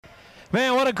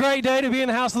Man, what a great day to be in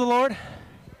the house of the Lord.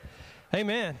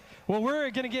 Amen. Well, we're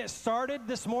going to get started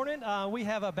this morning. We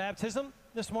have a baptism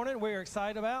this morning we're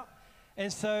excited about.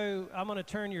 And so I'm going to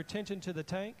turn your attention to the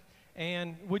tank.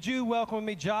 And would you welcome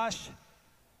me, Josh?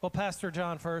 Well, Pastor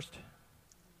John first.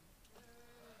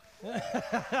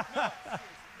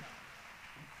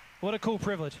 What a cool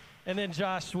privilege. And then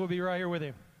Josh will be right here with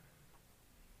him.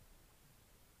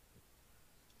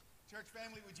 Church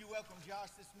family, would you welcome Josh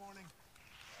this morning?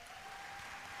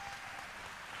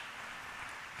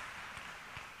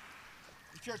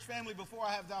 Church family, before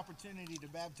I have the opportunity to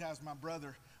baptize my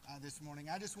brother this morning,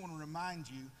 I just want to remind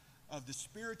you of the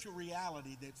spiritual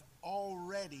reality that's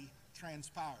already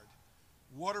transpired.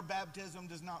 Water baptism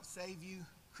does not save you.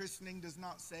 Christening does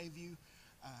not save you.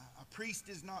 A priest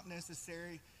is not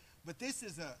necessary. But this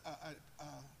is a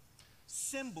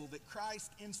symbol that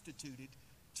Christ instituted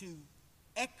to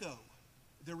echo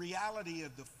the reality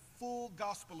of the full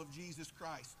gospel of Jesus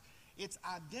Christ. It's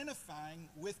identifying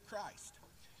with Christ.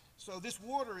 So this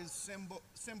water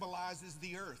symbolizes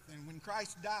the earth. And when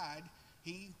Christ died,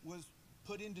 he was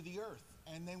put into the earth.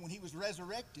 And then when he was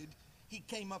resurrected, he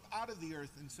came up out of the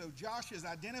earth. And so Josh is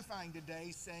identifying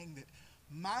today, saying that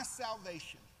my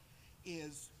salvation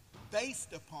is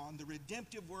based upon the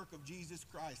redemptive work of Jesus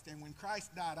Christ. And when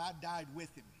Christ died, I died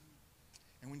with him.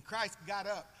 And when Christ got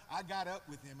up, I got up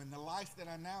with him. And the life that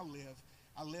I now live,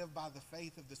 I live by the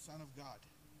faith of the Son of God.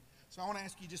 So I want to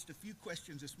ask you just a few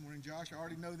questions this morning, Josh. I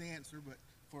already know the answer, but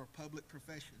for a public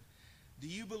profession. Do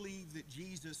you believe that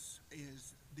Jesus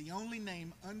is the only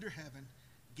name under heaven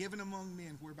given among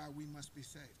men whereby we must be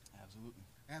saved? Absolutely.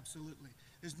 Absolutely.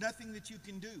 There's nothing that you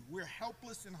can do. We're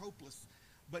helpless and hopeless,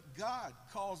 but God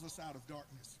calls us out of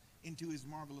darkness into his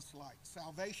marvelous light.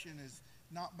 Salvation is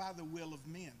not by the will of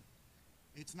men.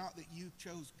 It's not that you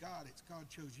chose God, it's God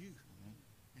chose you. Mm-hmm.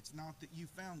 It's not that you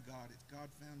found God, it's God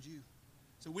found you.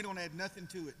 So we don't add nothing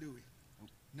to it, do we?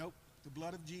 Nope. The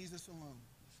blood of Jesus alone.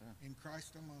 Yes, in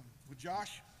Christ alone. Well,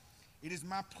 Josh, it is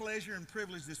my pleasure and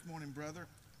privilege this morning, brother.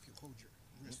 If you hold your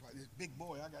wrist like this, big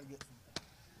boy, I got to get some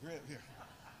grip here.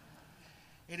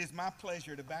 It is my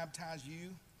pleasure to baptize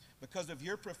you because of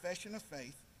your profession of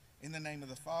faith in the name of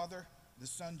the Father, the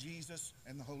Son, Jesus,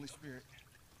 and the Holy Spirit.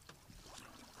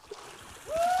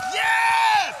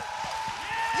 Yes!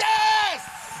 Yes!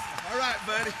 All right,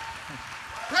 buddy.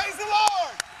 Praise the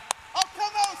Lord. Oh,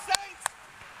 come on, saints.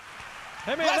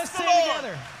 Hey, man, Bless let's the sing Lord.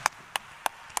 together.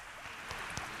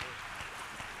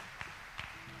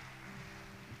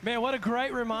 Man, what a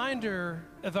great reminder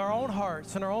of our own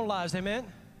hearts and our own lives, amen?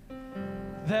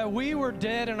 That we were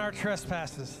dead in our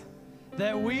trespasses,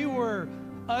 that we were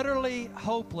utterly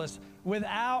hopeless,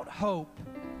 without hope.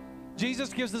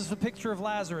 Jesus gives us a picture of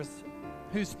Lazarus,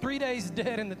 who's 3 days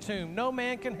dead in the tomb. No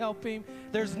man can help him.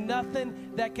 There's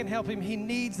nothing that can help him. He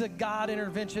needs a God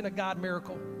intervention, a God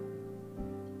miracle.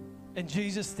 And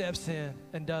Jesus steps in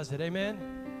and does it, amen?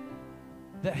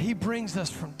 That he brings us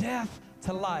from death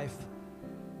to life.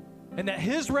 And that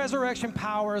his resurrection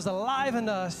power is alive in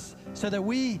us so that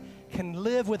we can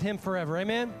live with him forever,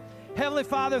 amen? Heavenly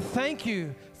Father, thank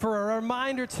you for a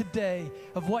reminder today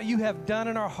of what you have done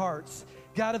in our hearts.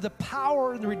 God, of the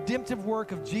power and the redemptive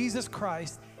work of Jesus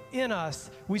Christ in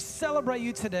us. We celebrate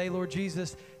you today, Lord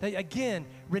Jesus, that again,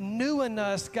 renew in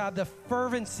us, God, the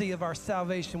fervency of our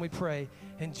salvation, we pray.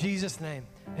 In Jesus' name,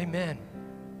 amen.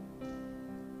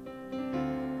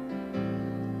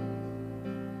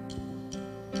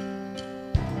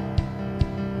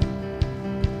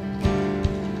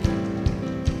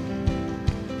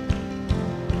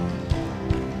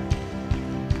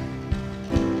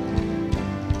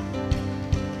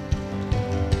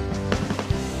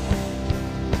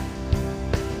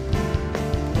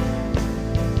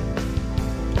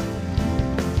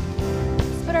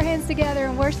 Together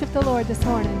and worship the Lord this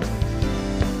morning.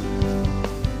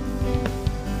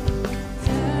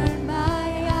 Turn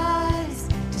my eyes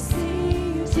to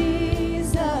see you,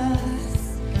 Jesus,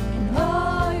 in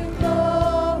all your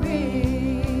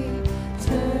glory.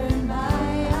 Turn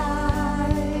my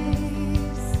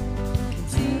eyes,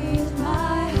 teach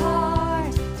my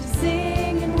heart to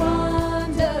sing in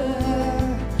wonder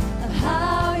of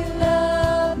how you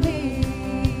love me.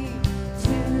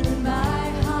 Turn my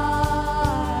heart.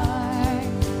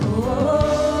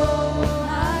 Oh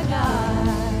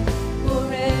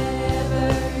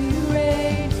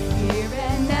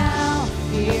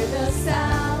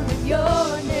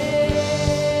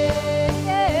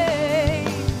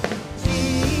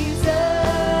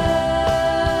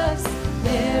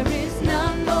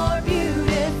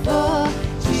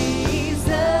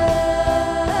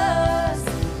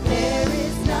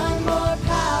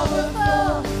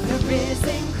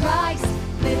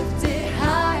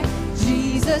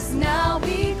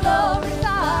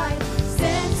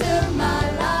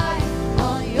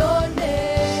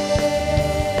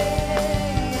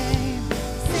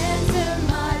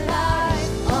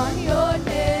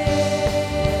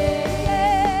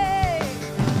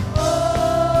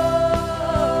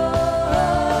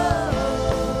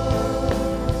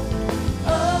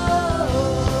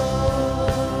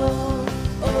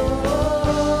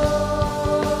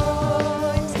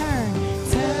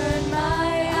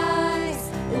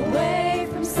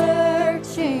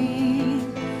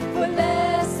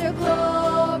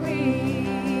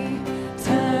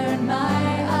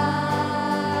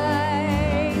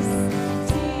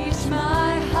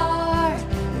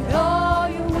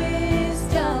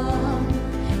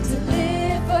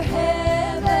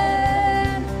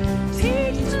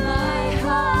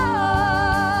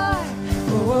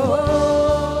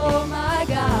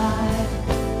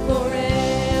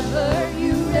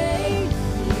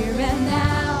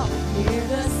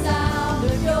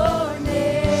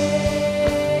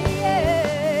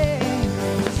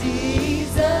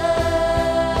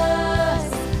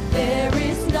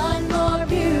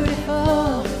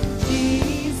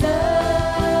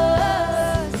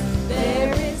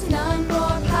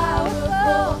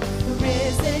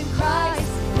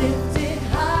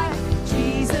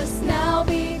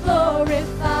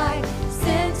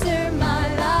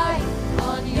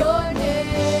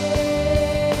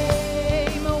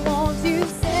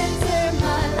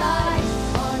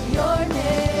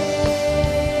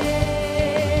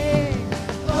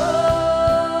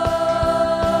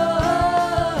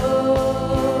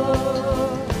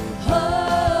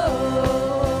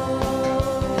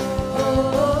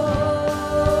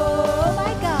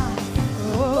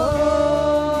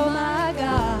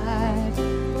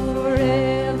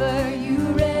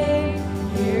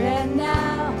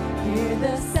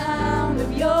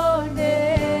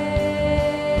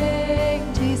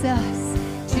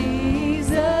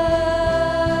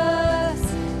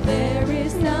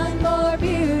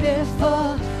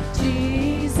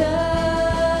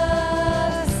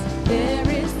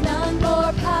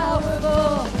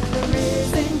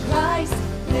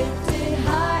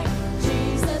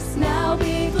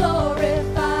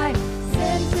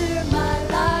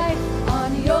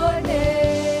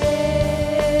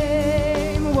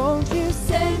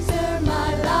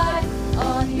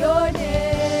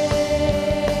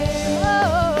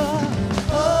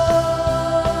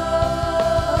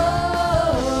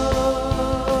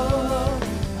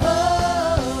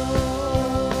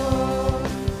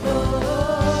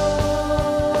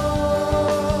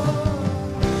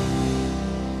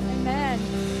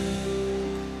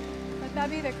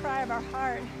the cry of our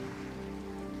heart.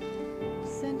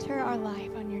 Center our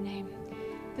life on your name.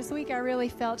 This week I really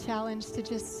felt challenged to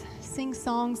just sing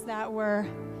songs that were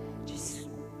just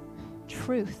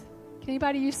truth. Can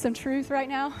anybody use some truth right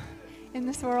now in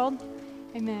this world?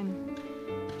 Amen.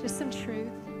 Just some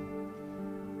truth.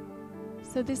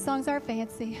 So these songs aren't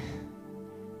fancy,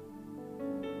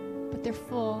 but they're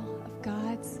full of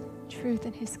God's truth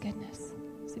and His goodness.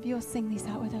 So if you'll sing these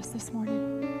out with us this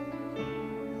morning.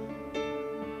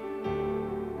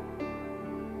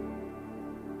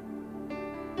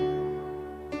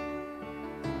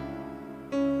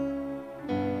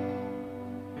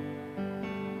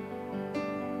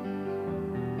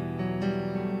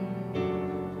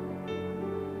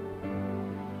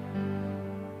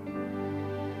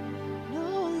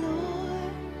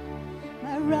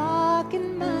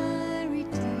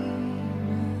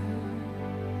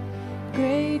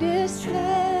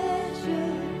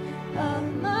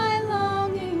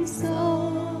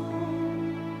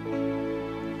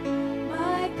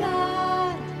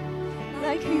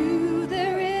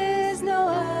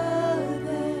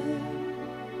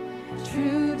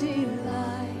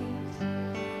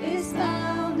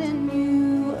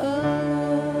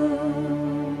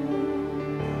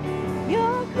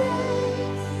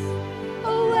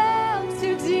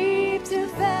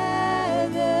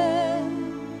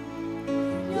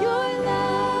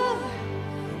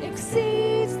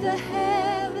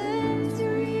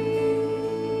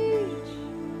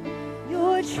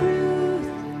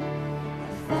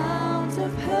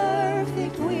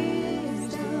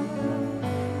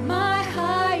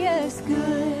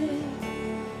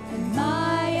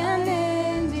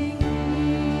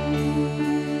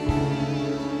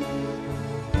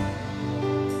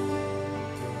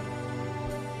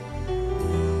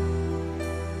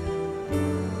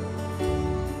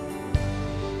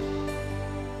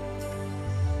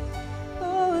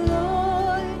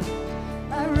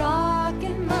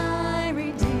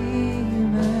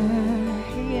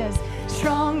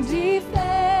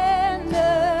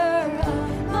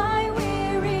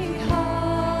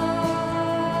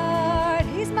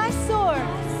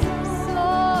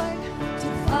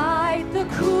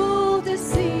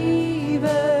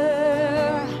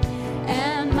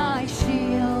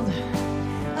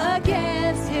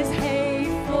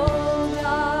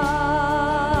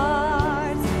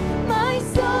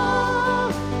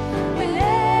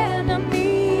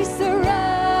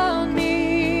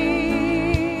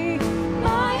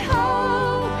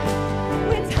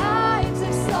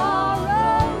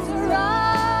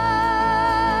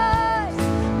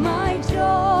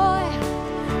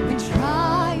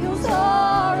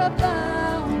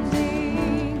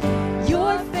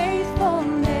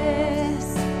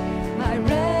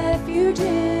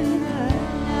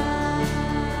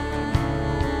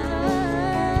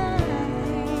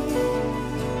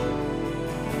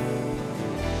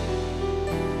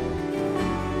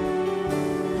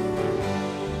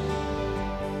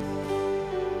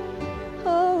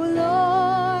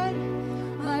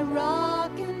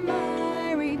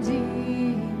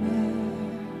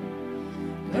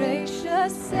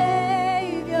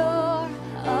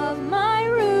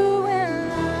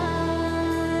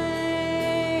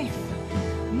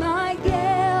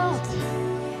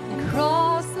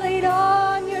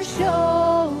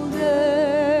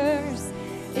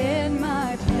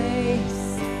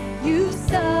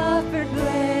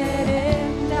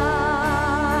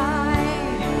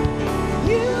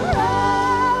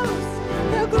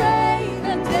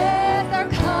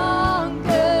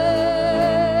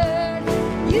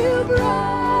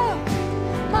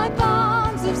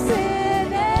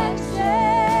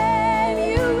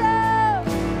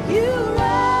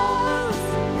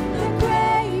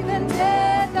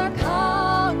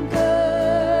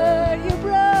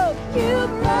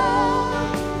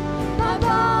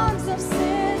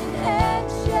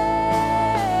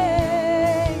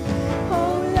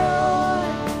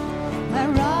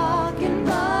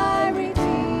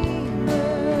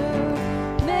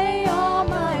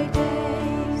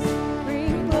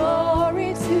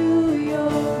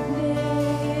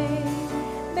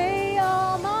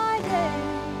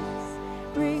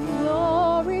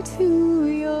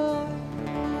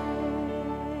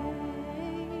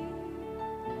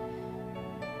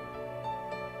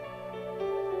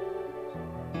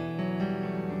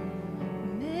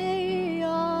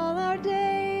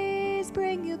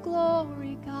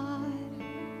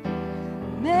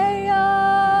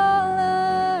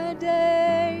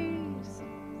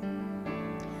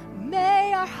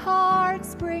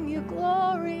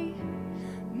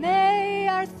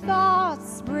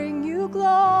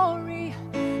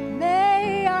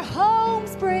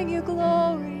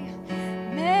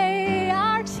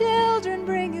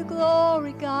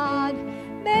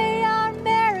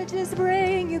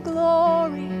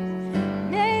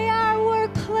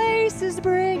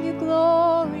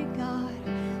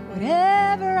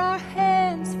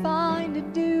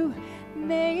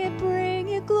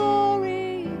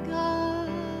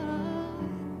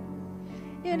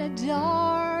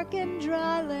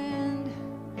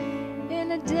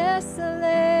 in a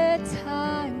desolate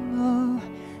time. Oh,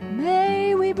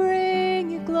 may we bring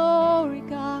you glory,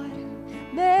 God.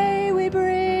 May we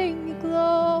bring you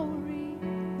glory,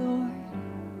 Lord.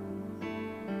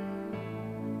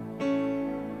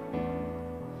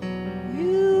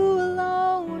 You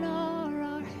alone are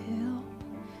our help,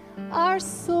 our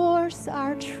source,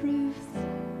 our truth.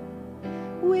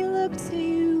 We look to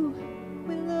you,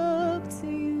 we look to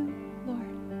you, Lord.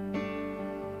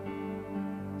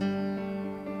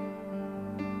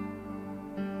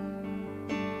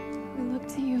 We look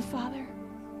to you, Father.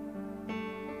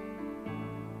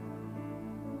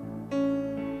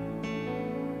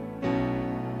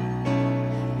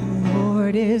 The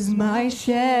Lord is my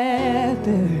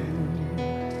shepherd.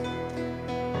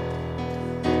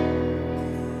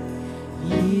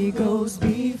 He goes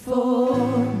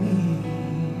before me.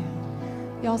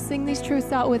 Y'all sing these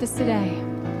truths out with us today.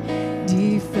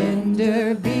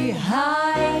 Defender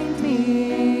behind me,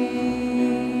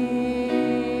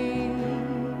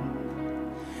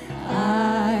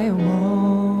 I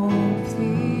won't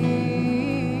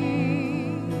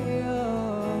fear.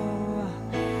 Oh,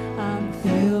 I'm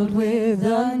filled with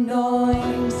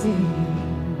anointing.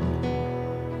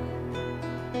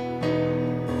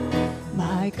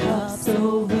 My cup's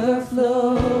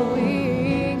overflowing.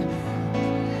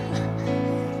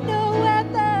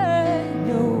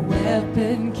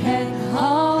 Weapon can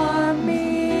harm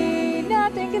me.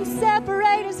 Nothing can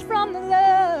separate us from the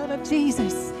love of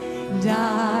Jesus. And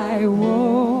I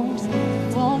won't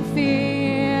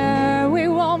fear. We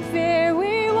won't fear.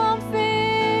 We won't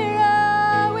fear.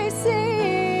 Oh, we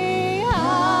sing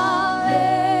hallelujah.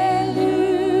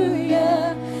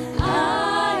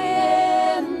 I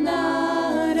am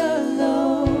not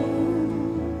alone.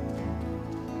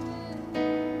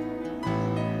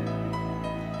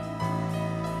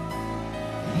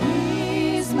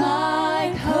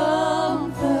 My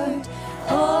comfort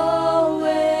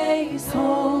always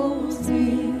holds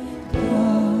me close.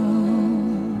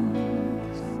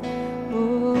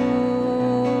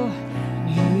 Oh,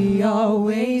 he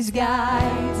always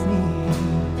guides me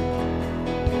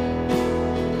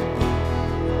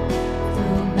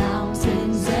through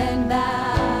mountains and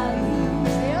valleys.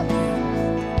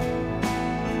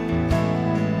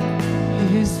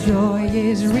 His joy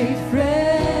is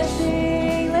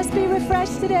refreshing. Let's be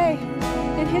refreshed today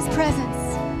in his presence.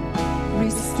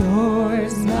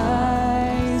 Restores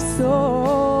my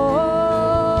soul.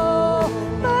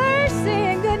 Mercy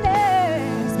and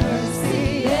goodness,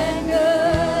 mercy and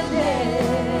goodness.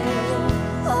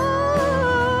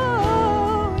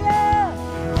 Oh, yeah,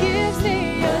 gives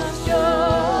me assurance.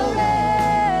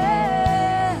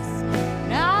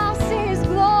 And I'll see his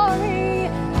glory.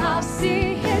 I'll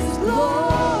see his glory.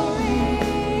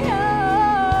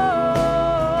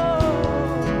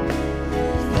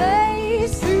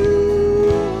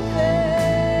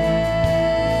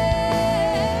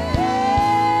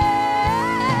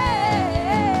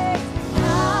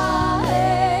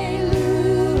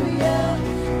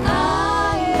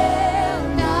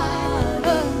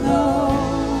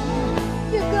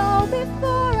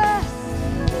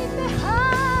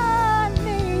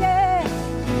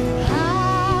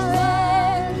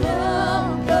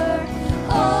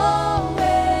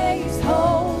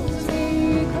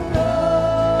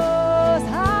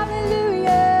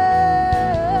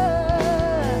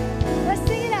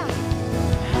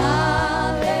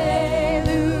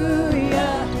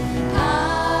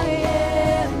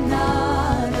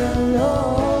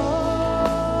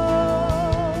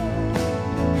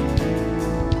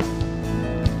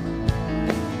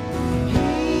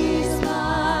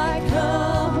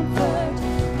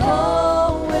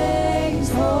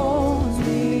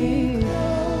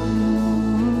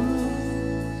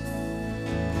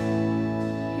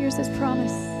 His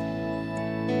promise.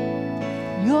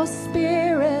 Your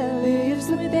spirit lives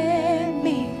within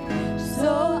me,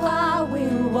 so I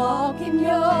will walk in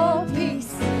your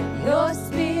peace. Your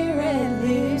spirit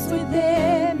lives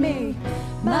within me,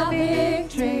 my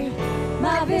victory,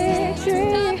 my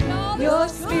victory. Your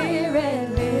spirit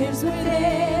lives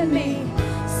within me,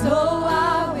 so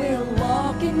I will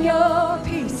walk in your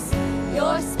peace.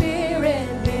 Your spirit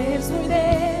lives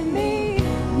within me,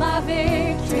 my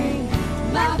victory.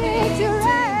 My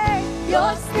victory,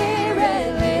 your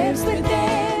spirit lives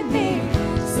within me,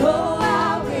 so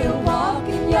I will walk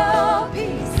in your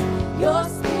peace. Your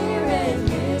spirit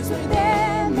lives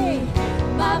within me,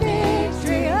 my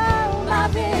victory, oh, my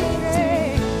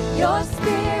victory. Your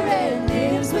spirit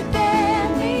lives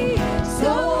within me,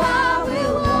 so I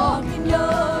will walk in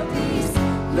your peace.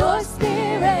 Your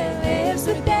spirit lives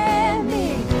within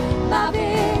me, my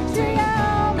victory,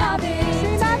 oh, my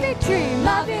victory, my victory,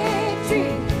 my victory.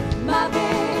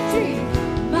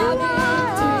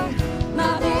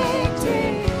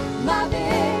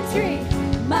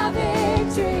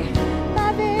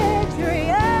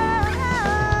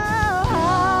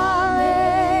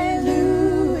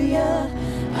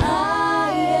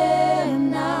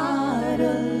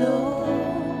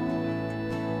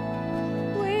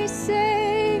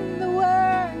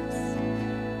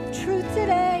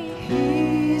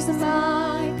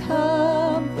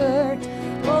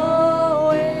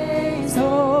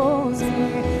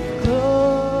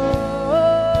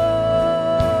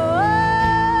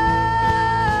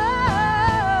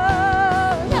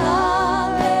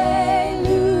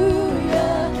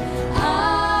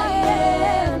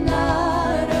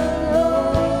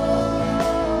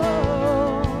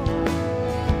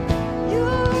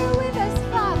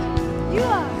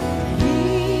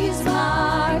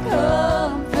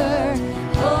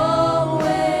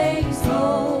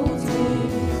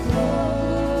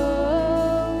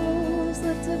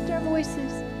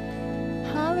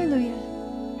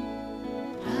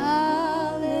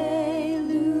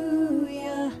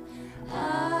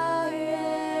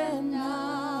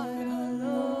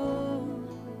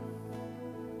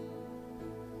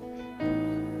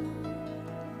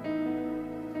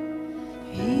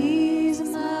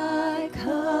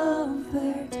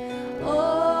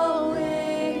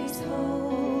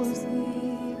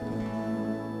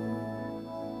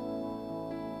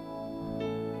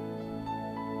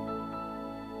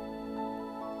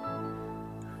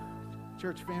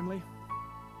 Church family,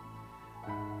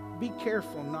 be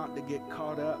careful not to get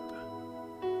caught up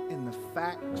in the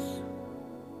facts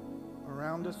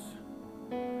around us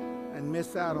and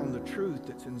miss out on the truth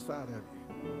that's inside of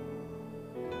you.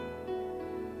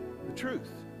 The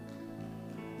truth.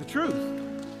 The truth.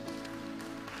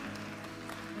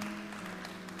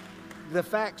 The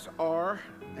facts are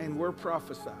and were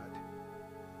prophesied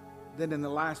that in the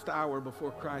last hour before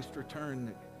Christ returned,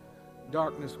 that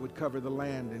darkness would cover the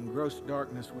land and gross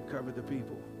darkness would cover the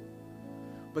people.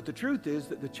 But the truth is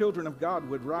that the children of God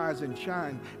would rise and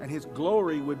shine, and His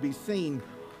glory would be seen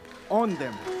on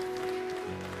them.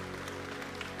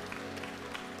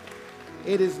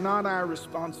 It is not our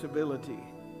responsibility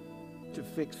to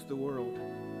fix the world.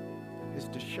 It's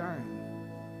to shine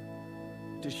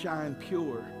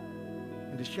pure,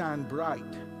 and to shine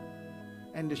bright,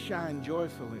 and to shine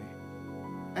joyfully,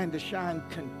 and to shine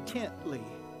contently,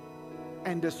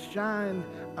 and to shine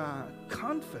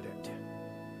confident.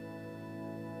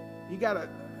 You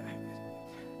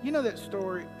know that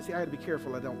story? See, I had to be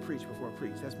careful I don't preach before I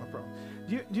preach. That's my problem.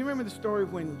 Do you remember the story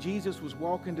when Jesus was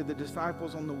walking to the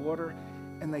disciples on the water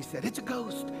and they said, "It's a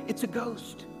ghost, it's a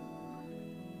ghost."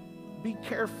 Be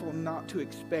careful not to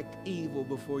expect evil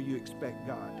before you expect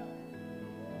God.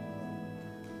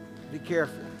 Be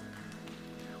careful.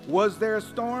 Was there a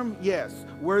storm? Yes.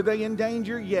 Were they in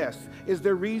danger? Yes. Is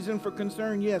there reason for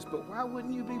concern? Yes. But why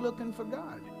wouldn't you be looking for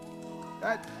God?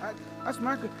 That's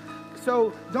my...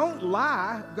 So don't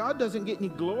lie. God doesn't get any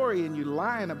glory in you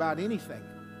lying about anything.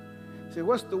 Say,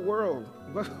 what's the world?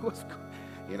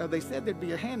 They said there'd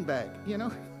be a handbag.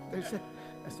 They said,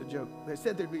 that's a joke. They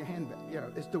said there'd be a handbag.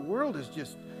 The world has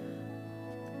just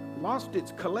lost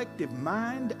its collective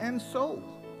mind and soul.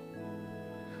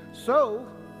 So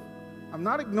I'm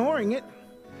not ignoring it.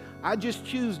 I just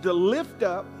choose to lift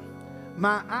up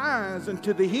my eyes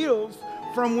unto the hills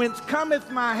from whence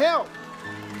cometh my help.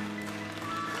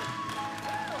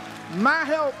 My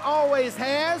help always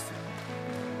has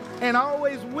and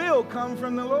always will come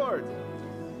from the Lord.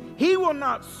 He will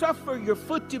not suffer your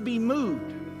foot to be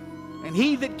moved. And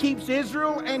He that keeps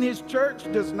Israel and His church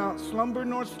does not slumber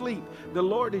nor sleep. The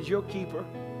Lord is your keeper.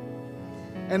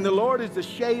 And the Lord is the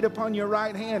shade upon your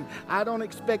right hand. I don't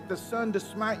expect the sun to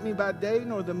smite me by day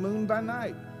nor the moon by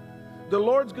night. The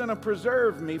Lord's going to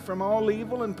preserve me from all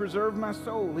evil and preserve my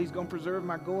soul. He's going to preserve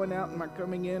my going out and my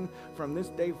coming in from this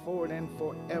day forward and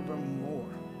forevermore.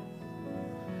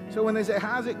 So when they say,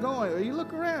 how's it going? You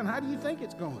look around. How do you think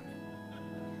it's going?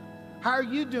 How are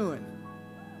you doing?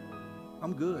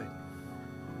 I'm good.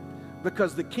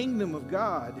 Because the kingdom of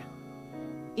God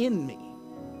in me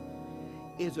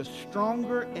is a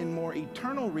stronger and more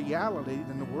eternal reality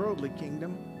than the worldly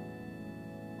kingdom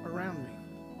around me.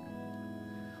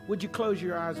 Would you close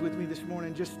your eyes with me this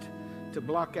morning just to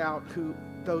block out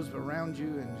those around you,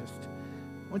 and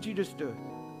I want you just to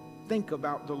think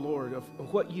about the Lord, of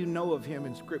what you know of Him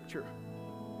in Scripture.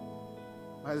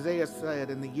 Isaiah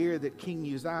said in the year that King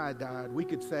Uzziah died, we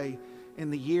could say in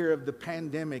the year of the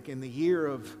pandemic, in the year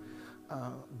of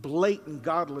blatant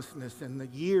godlessness, in the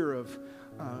year of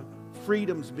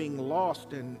freedoms being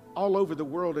lost and all over the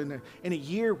world, in a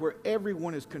year where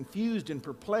everyone is confused and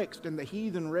perplexed and the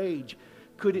heathen rage,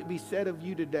 could it be said of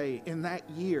you today, in that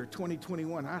year,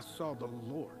 2021, I saw the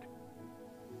Lord.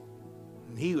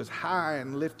 And He was high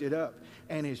and lifted up,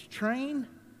 and His train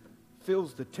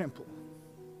fills the temple.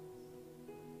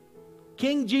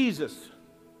 King Jesus,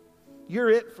 you're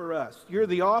it for us. You're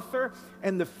the author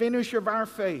and the finisher of our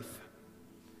faith.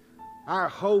 Our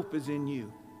hope is in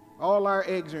you. All our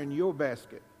eggs are in your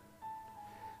basket.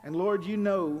 And Lord, you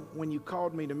know when you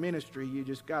called me to ministry, you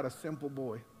just got a simple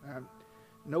boy.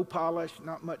 No polish,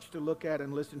 not much to look at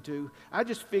and listen to. I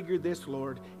just figured this,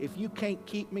 Lord, if you can't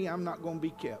keep me, I'm not going to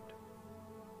be kept.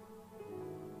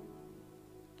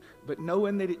 But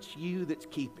knowing that it's you that's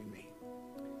keeping me,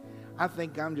 I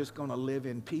think I'm just going to live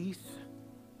in peace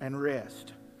and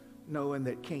rest, knowing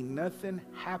that can't nothing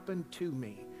happen to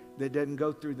me that doesn't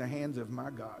go through the hands of my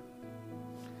God.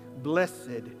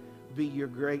 Blessed be your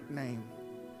great name.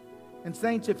 And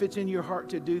saints, if it's in your heart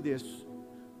to do this,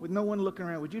 with no one looking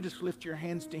around, would you just lift your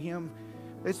hands to Him?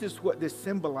 This is what this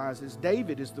symbolizes.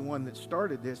 David is the one that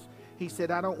started this. He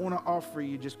said, I don't want to offer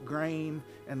you just grain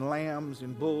and lambs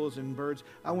and bulls and birds.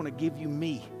 I want to give you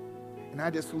me. And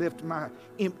I just lift my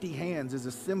empty hands as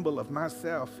a symbol of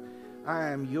myself. I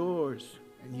am yours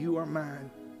and you are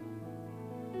mine.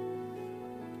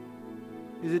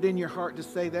 Is it in your heart to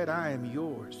say that? I am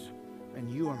yours and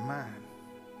you are mine.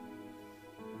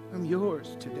 I'm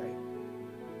yours today.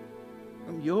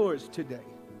 I'm yours today.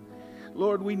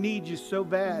 Lord, we need you so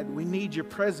bad. We need your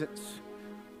presence.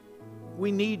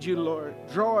 We need you, Lord.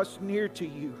 Draw us near to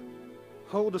you.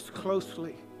 Hold us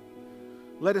closely.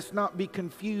 Let us not be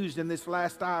confused in this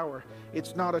last hour.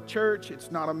 It's not a church,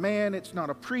 it's not a man, it's not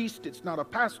a priest, it's not a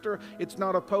pastor, it's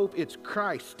not a pope, it's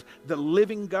Christ, the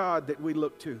living God that we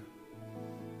look to.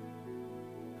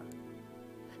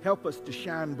 Help us to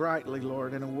shine brightly,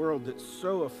 Lord, in a world that's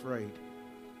so afraid.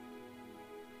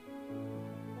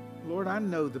 Lord, I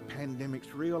know the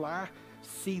pandemic's real. I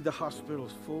see the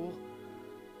hospitals full.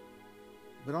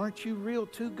 But aren't you real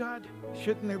too, God?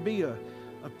 Shouldn't there be a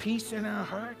peace in our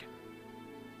heart?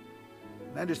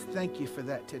 And I just thank you for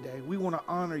that today. We want to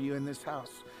honor you in this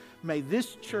house. May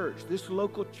this church, this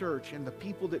local church, and the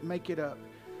people that make it up,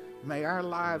 may our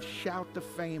lives shout the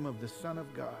fame of the Son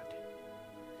of God.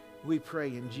 We pray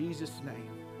in Jesus' name.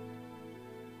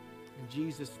 In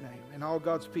Jesus' name. And all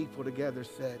God's people together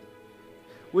said,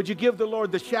 would you give the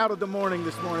Lord the shout of the morning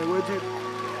this morning, would you?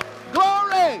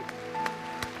 Glory!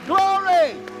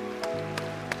 Glory!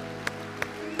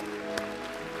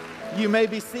 You may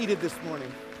be seated this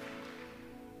morning.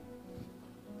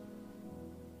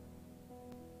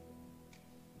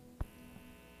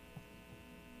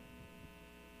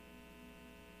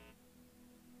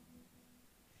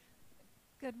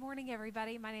 Good morning,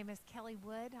 everybody. My name is Kelly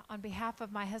Wood. On behalf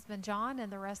of my husband, John,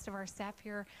 and the rest of our staff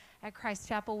here at Christ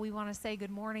Chapel, we want to say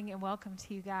good morning and welcome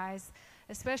to you guys,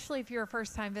 especially if you're a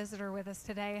first-time visitor with us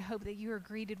today. I hope that you are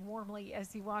greeted warmly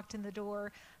as you walked in the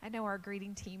door. I know our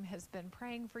greeting team has been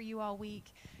praying for you all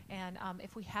week, and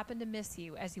if we happen to miss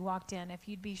you as you walked in, if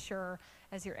you'd be sure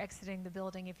as you're exiting the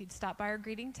building, if you'd stop by our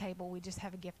greeting table, we just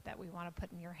have a gift that we want to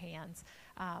put in your hands.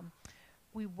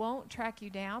 We won't track you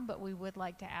down, but we would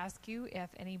like to ask you if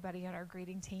anybody on our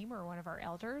greeting team or one of our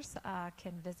elders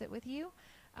can visit with you.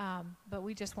 But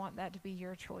we just want that to be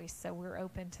your choice. So we're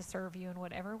open to serve you in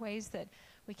whatever ways that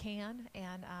we can,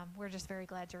 and we're just very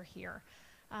glad you're here.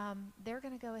 They're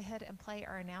going to go ahead and play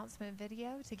our announcement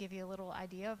video to give you a little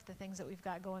idea of the things that we've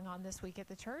got going on this week at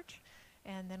the church,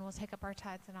 and then we'll take up our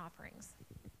tithes and offerings.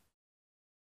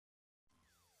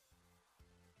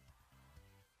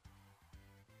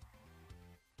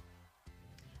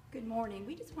 Good morning.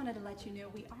 We just wanted to let you know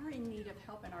we are in need of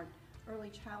help in our early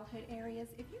childhood areas.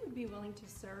 If you would be willing to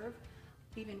serve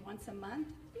even once a month,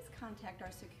 please contact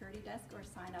our security desk or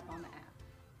sign up on the app.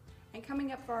 And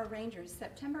coming up for our Rangers,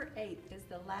 September 8th is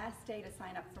the last day to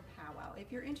sign up for powwow.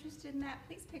 If you're interested in that,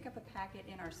 please pick up a packet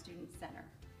in our student center.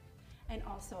 And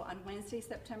also on Wednesday,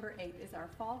 September 8th is our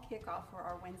fall kickoff for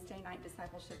our Wednesday night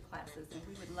discipleship classes, and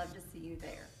we would love to see you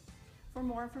there. For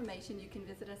more information, you can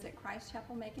visit us at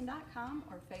ChristChapelMacon.com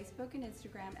or Facebook and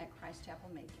Instagram at Christ Chapel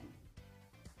Macon.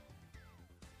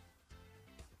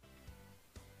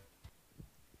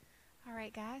 All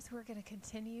right, guys, we're going to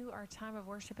continue our time of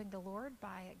worshiping the Lord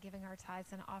by giving our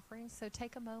tithes and offerings. So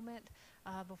take a moment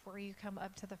before you come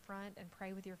up to the front and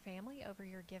pray with your family over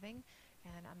your giving.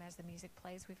 And as the music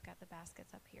plays, we've got the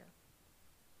baskets up here.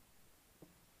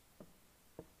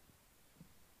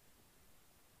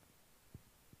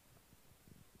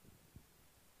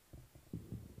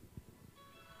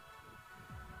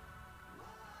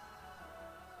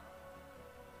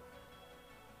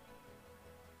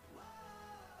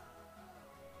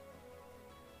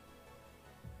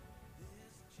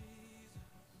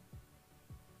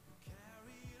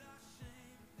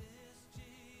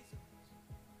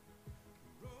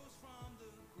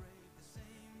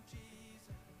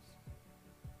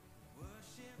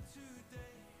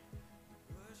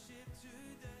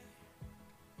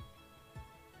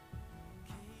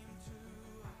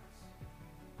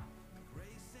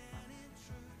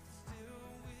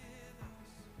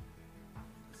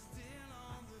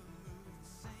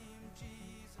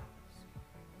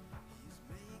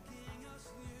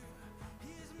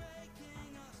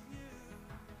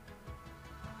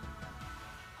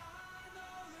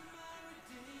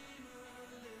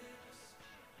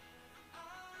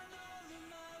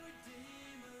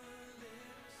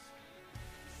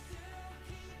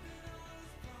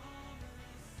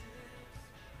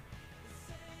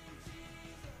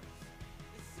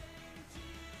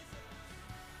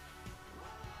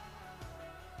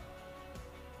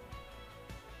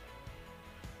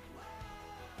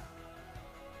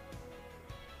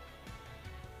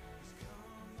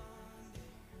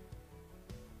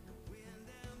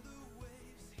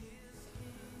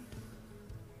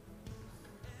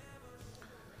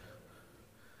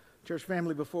 Church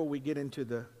family, before we get into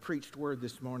the preached word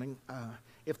this morning,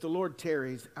 if the Lord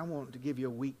tarries, I want to give you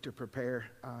a week to prepare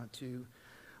to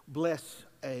bless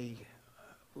a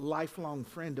lifelong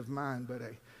friend of mine, but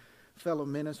a fellow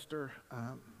minister.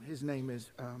 His name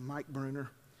is Mike Bruner.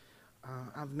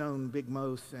 I've known Big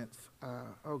Mo since,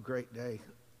 great day,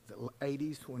 the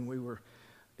 80s when we were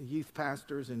youth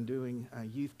pastors and doing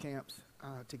youth camps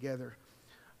together.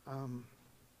 So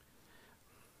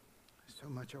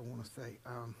much I want to say.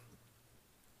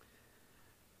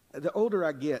 The older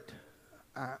I get,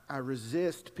 I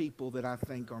resist people that I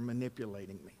think are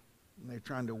manipulating me. They're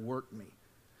trying to work me.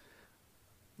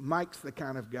 Mike's the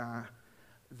kind of guy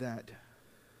that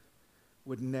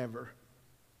would never,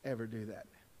 ever do that.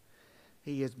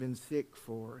 He has been sick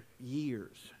for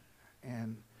years,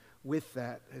 and with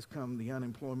that has come the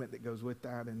unemployment that goes with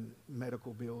that and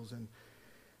medical bills. And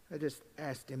I just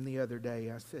asked him the other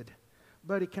day, I said,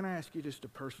 buddy, can I ask you just a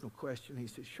personal question? He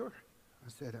said, sure. I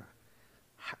said,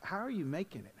 how are you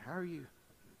making it? How are you?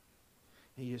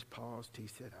 He just paused. He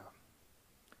said,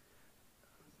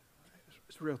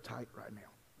 it's real tight right now.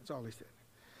 That's all he said.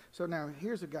 So now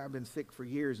here's a guy been sick for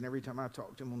years, and every time I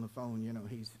talk to him on the phone,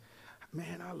 he's,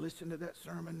 man, I listened to that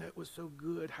sermon. That was so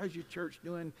good. How's your church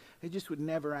doing? He just would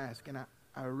never ask. And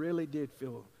I really did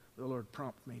feel the Lord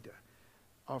prompt me to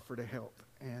offer to help.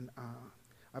 And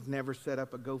I've never set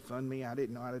up a GoFundMe. I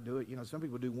didn't know how to do it. Some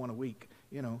people do one a week,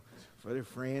 for their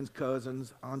friends,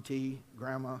 cousins, auntie,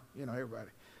 grandma,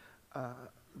 everybody.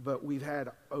 But we've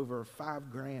had over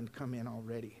 $5,000 come in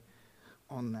already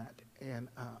on that. And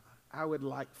I would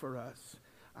like for us,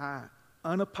 I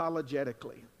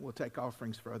unapologetically will take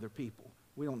offerings for other people.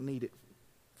 We don't need it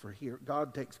for here.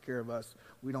 God takes care of us.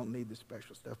 We don't need the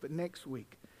special stuff. But next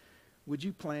week, would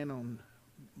you plan on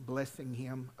blessing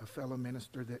him, a fellow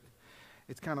minister that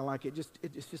it's kind of like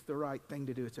it's just the right thing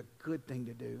to do. It's a good thing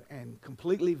to do, and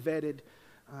completely vetted.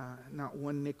 Not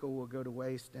one nickel will go to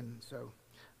waste. And so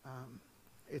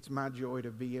it's my joy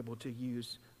to be able to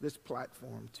use this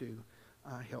platform to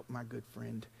help my good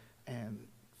friend and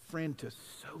friend to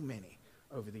so many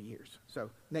over the years. So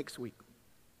next week,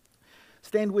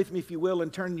 stand with me if you will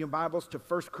and turn your Bibles to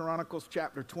 1 Chronicles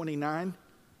chapter 29.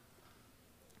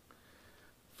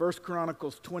 1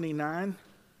 Chronicles 29.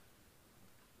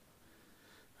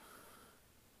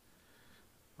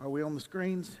 Are we on the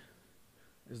screens?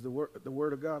 Is the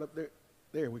word of God up there?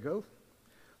 There we go.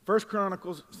 1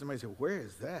 Chronicles, somebody said, where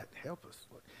is that? Help us.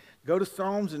 Go to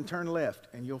Psalms and turn left,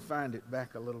 and you'll find it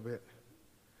back a little bit.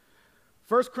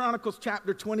 1 Chronicles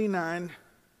chapter 29.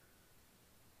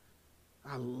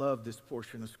 I love this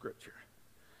portion of Scripture.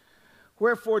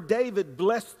 Wherefore David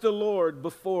blessed the Lord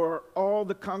before all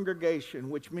the congregation,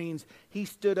 which means he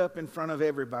stood up in front of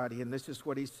everybody, and this is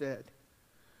what he said.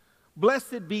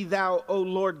 Blessed be thou, O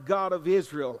Lord God of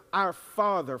Israel, our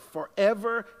Father,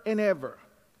 forever and ever.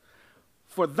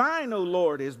 For thine, O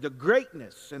Lord, is the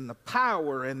greatness and the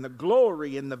power and the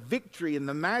glory and the victory and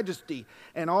the majesty,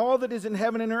 and all that is in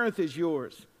heaven and earth is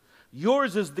yours.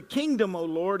 Yours is the kingdom, O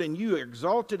Lord, and you are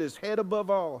exalted as head above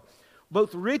all.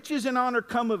 Both riches and honor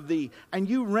come of thee, and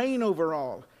you reign over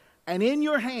all. And in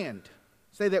your hand,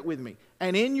 say that with me,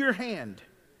 and in your hand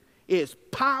is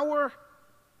power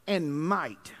and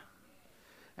might.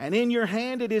 And in your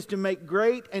hand it is to make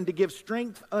great and to give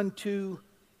strength unto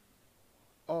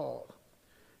all.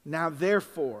 Now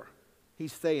therefore,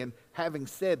 he's saying, having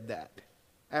said that,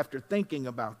 after thinking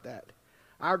about that,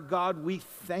 our God, we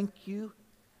thank you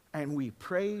and we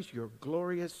praise your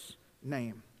glorious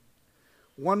name.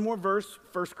 One more verse,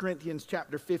 1 Corinthians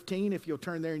chapter 15, if you'll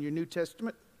turn there in your New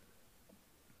Testament.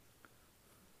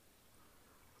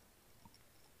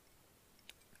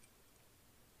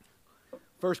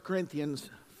 First Corinthians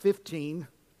 15,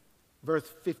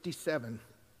 verse 57.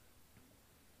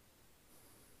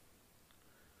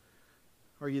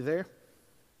 Are you there?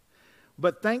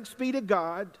 But thanks be to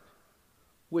God,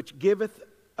 which giveth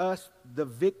us the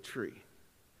victory.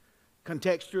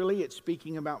 Contextually, it's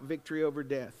speaking about victory over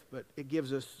death, but it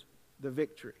gives us the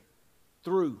victory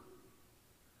through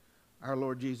our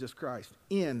Lord Jesus Christ,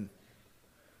 in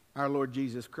our Lord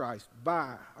Jesus Christ,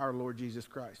 by our Lord Jesus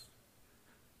Christ.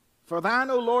 For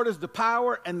thine, O Lord, is the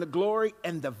power and the glory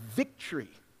and the victory.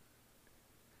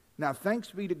 Now thanks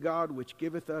be to God which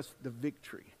giveth us the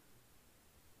victory.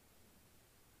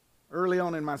 Early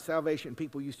on in my salvation,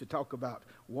 people used to talk about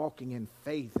walking in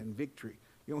faith and victory.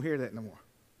 You don't hear that no more.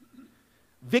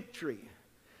 Victory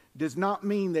does not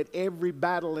mean that every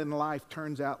battle in life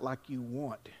turns out like you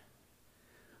want.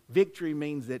 Victory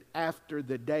means that after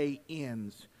the day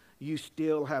ends, you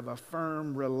still have a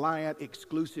firm, reliant,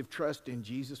 exclusive trust in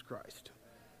Jesus Christ.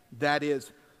 That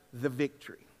is the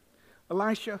victory.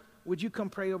 Elisha, would you come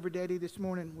pray over Daddy this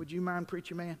morning? Would you mind,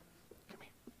 preacher man? Come here.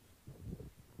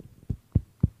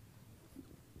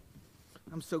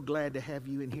 I'm so glad to have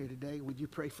you in here today. Would you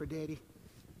pray for Daddy?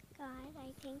 God,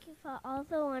 I thank you for all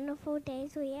the wonderful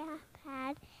days we have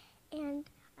had, and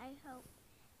I hope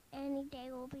any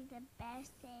day will be the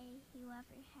best day you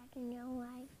ever had in your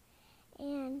life.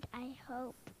 And I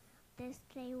hope this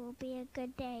day will be a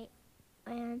good day.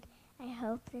 And I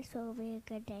hope this will be a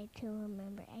good day to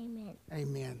remember. Amen.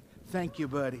 Amen. Thank you,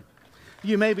 buddy.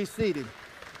 You may be seated.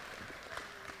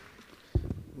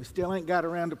 We still ain't got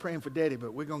around to praying for Daddy,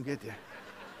 but we're going to get there.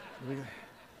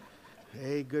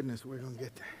 Hey, goodness, we're going to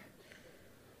get there.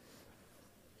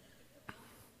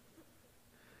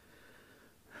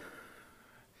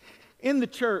 In the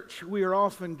church, we are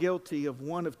often guilty of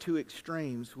one of two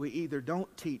extremes. We either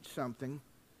don't teach something,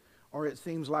 or it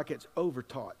seems like it's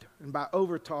overtaught. And by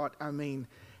overtaught, I mean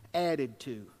added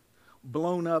to,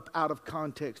 blown up out of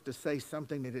context to say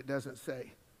something that it doesn't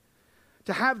say.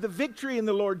 To have the victory in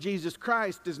the Lord Jesus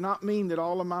Christ does not mean that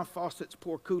all of my faucets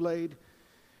pour Kool-Aid.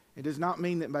 It does not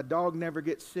mean that my dog never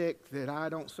gets sick, that I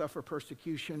don't suffer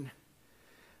persecution.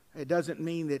 It doesn't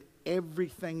mean that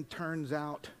everything turns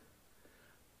out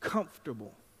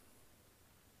comfortable.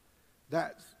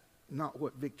 That's not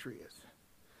what victory is.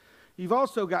 You've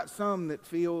also got some that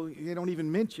feel you don't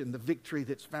even mention the victory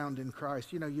that's found in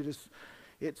Christ. You know,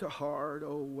 it's a hard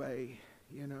old way,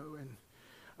 you know,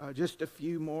 and just a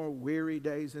few more weary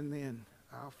days and then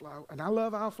I'll fly. And I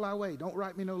love I'll Fly Away. Don't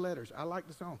write me no letters. I like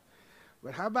the song.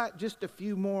 But how about just a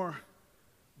few more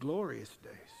glorious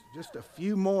days? Just a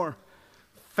few more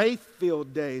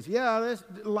faith-filled days. Yeah,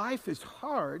 life is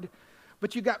hard,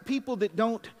 but you got people that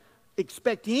don't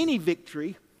expect any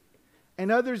victory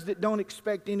and others that don't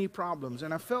expect any problems.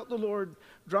 And I felt the Lord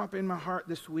drop in my heart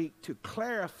this week to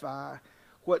clarify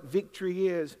what victory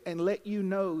is and let you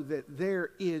know that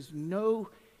there is no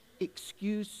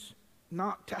excuse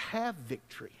not to have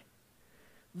victory.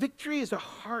 Victory is a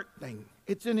heart thing.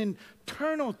 It's an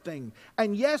internal thing.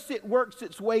 And yes, it works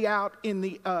its way out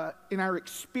in our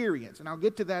experience. And I'll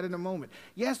get to that in a moment.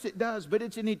 Yes, it does. But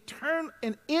it's an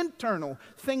internal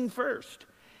thing first.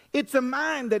 It's a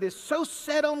mind that is so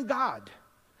set on God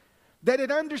that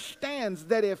it understands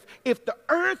that if the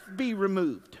earth be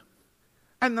removed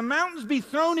and the mountains be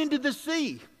thrown into the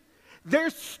sea, there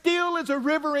still is a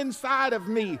river inside of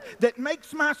me that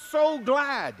makes my soul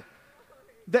glad,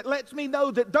 that lets me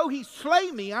know that though he slay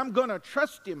me, I'm going to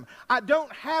trust him. I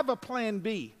don't have a plan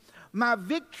B. My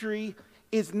victory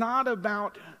is not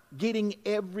about getting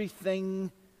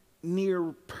everything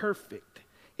near perfect.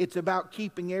 It's about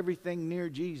keeping everything near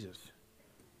Jesus.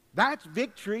 That's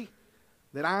victory.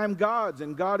 That I am God's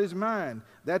and God is mine.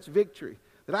 That's victory.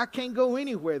 That I can't go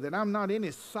anywhere, that I'm not in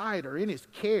his sight or in his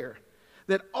care.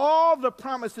 That all the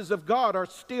promises of God are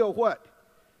still what?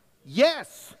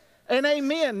 Yes and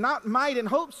amen, not might and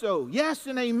hope so. Yes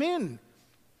and amen.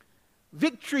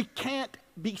 Victory can't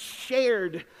be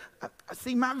shared.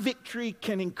 See, my victory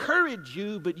can encourage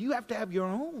you, but you have to have your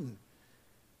own.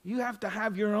 You have to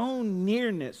have your own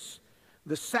nearness.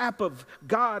 The sap of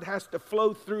God has to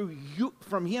flow through you,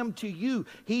 from him to you.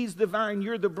 He's the vine,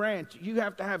 you're the branch. You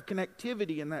have to have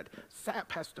connectivity, and that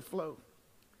sap has to flow.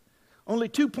 Only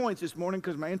 2 points this morning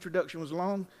because my introduction was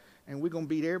long, and we're going to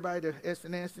beat everybody to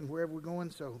S&S and wherever we're going,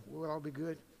 so we'll all be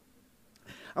good.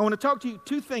 I want to talk to you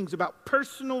 2 things about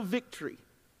personal victory.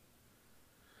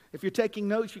 If you're taking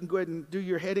notes, you can go ahead and do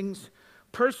your headings.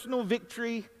 Personal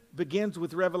victory begins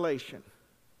with revelation.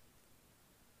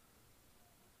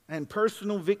 And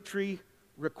personal victory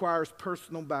requires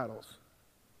personal battles.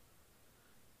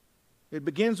 It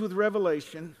begins with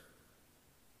revelation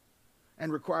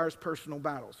and requires personal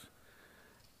battles.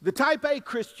 The type A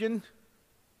Christian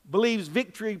believes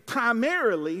victory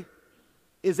primarily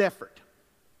is effort.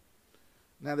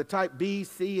 Now the type B,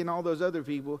 C, and all those other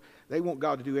people, they want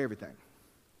God to do everything.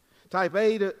 Type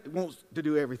A wants to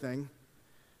do everything,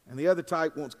 and the other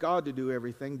type wants God to do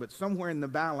everything, but somewhere in the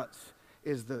balance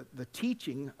is the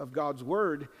teaching of God's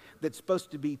word that's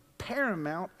supposed to be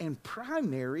paramount and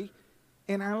primary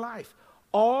in our life.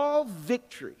 All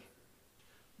victory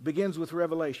begins with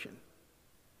revelation.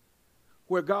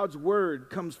 Where God's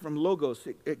word comes from logos,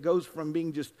 it goes from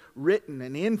being just written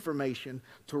and information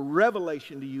to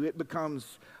revelation to you. It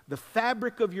becomes the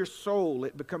fabric of your soul.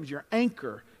 It becomes your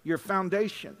anchor, your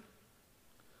foundation.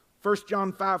 1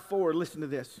 John 5:4, listen to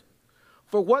this.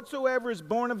 For whatsoever is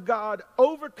born of God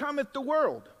overcometh the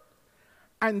world.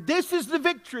 And this is the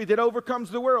victory that overcomes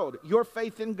the world, your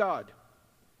faith in God.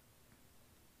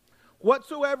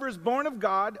 Whatsoever is born of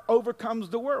God overcomes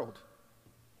the world.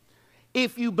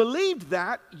 If you believed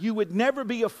that, you would never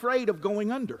be afraid of going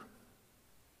under.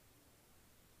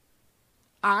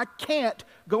 I can't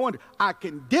go under. I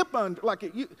can dip under.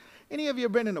 Any of you ever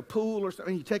been in a pool or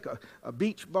something? You take a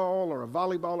beach ball or a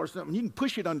volleyball or something, you can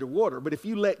push it underwater, but if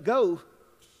you let go,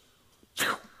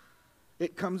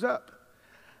 it comes up.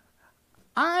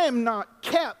 I am not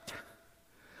kept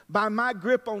by my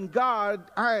grip on God.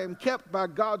 I am kept by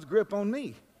God's grip on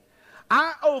me.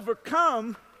 I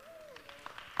overcome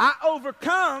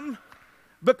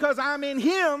because I'm in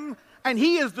Him, and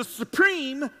He is the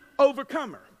supreme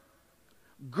overcomer.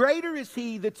 Greater is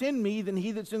He that's in me than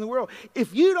he that's in the world.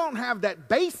 If you don't have that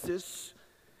basis,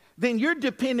 then you're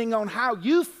depending on how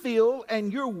you feel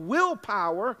and your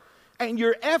willpower and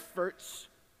your efforts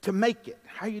to make it.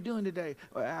 How you doing today?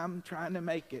 Well, I'm trying to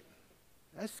make it.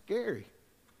 That's scary.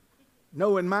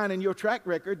 Knowing mine and your track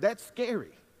record, that's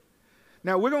scary.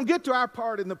 Now, we're going to get to our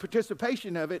part in the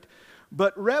participation of it,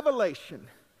 but revelation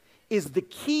is the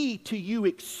key to you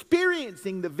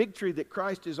experiencing the victory that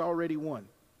Christ has already won.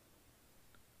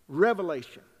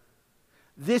 Revelation.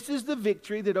 This is the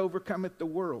victory that overcometh the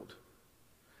world.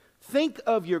 Think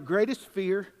of your greatest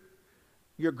fear,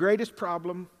 your greatest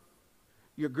problem,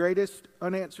 your greatest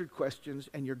unanswered questions,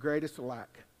 and your greatest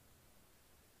lack.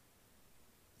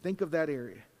 Think of that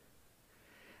area.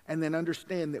 And then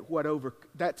understand that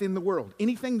that's in the world.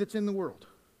 Anything that's in the world.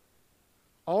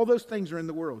 All those things are in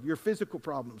the world. Your physical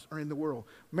problems are in the world.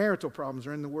 Marital problems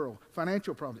are in the world.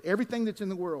 Financial problems. Everything that's in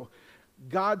the world.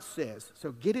 God says,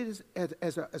 so get it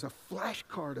as a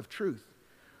flashcard of truth.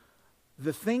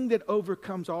 The thing that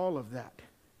overcomes all of that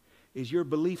is your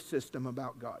belief system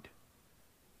about God.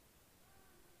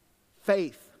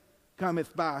 Faith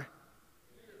cometh by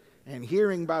and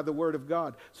hearing by the word of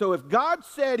God. So if God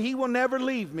said He will never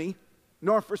leave me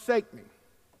nor forsake me,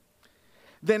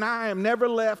 then I am never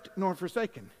left nor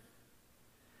forsaken.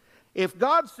 If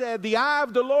God said the eye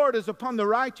of the Lord is upon the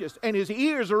righteous and His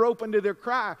ears are open to their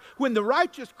cry, when the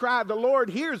righteous cry, the Lord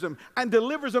hears them and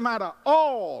delivers them out of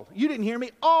all, you didn't hear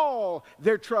me, all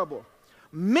their trouble.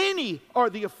 Many are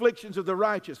the afflictions of the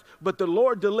righteous, but the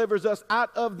Lord delivers us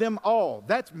out of them all.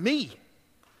 That's me.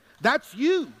 That's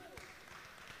you.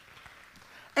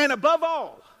 And above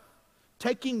all,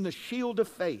 taking the shield of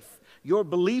faith, your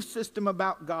belief system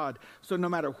about God. So no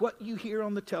matter what you hear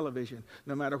on the television,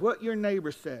 no matter what your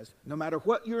neighbor says, no matter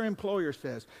what your employer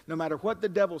says, no matter what the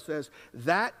devil says,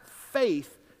 that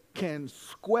faith can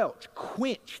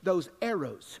quench those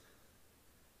arrows.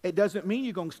 It doesn't mean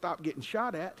you're going to stop getting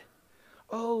shot at.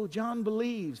 Oh, John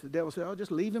believes. The devil said, oh,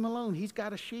 just leave him alone. He's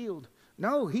got a shield.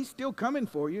 No, he's still coming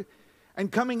for you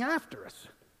and coming after us.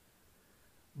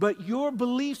 But your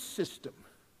belief system,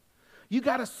 you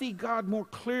got to see God more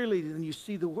clearly than you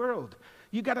see the world.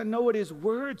 You got to know what His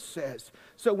Word says.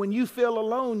 So when you feel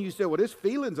alone, you say, well, this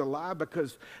feeling's a lie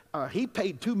because He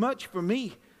paid too much for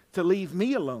me to leave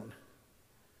me alone.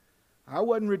 I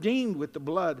wasn't redeemed with the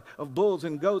blood of bulls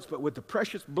and goats, but with the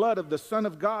precious blood of the Son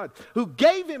of God who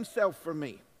gave Himself for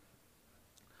me.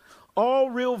 All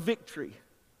real victory,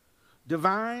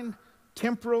 divine,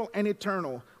 temporal, and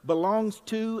eternal, belongs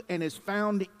to and is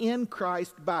found in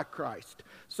Christ by Christ.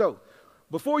 So,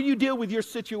 before you deal with your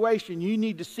situation, you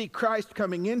need to see Christ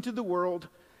coming into the world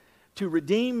to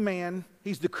redeem man.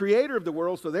 He's the creator of the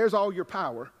world, so there's all your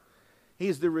power.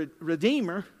 He's the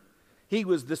redeemer. He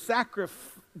was the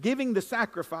giving the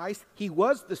sacrifice. He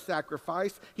was the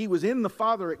sacrifice. He was in the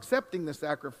Father accepting the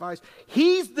sacrifice.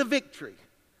 He's the victory.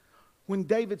 When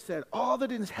David said, all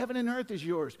that is heaven and earth is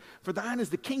yours, for thine is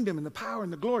the kingdom and the power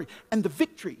and the glory and the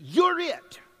victory. You're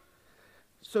it.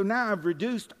 So now I've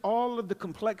reduced all of the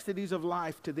complexities of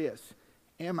life to this.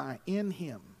 Am I in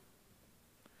Him?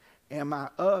 Am I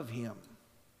of Him?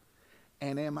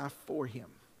 And am I for Him?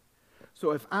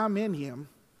 So if I'm in Him,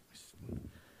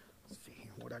 let's see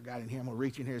what I got in here. I'm going to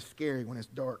reach in here. It's scary when it's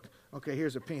dark. Okay,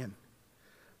 here's a pen.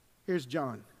 Here's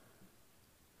John.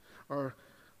 Or,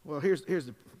 well, here's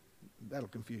the, that'll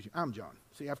confuse you. I'm John.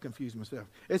 See, I've confused myself.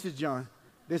 This is John.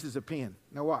 This is a pen.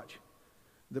 Now watch.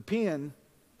 The pen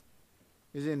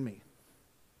is in me.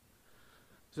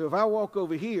 So if I walk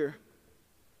over here,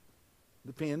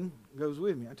 the pen goes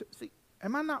with me. See,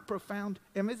 am I not profound?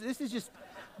 This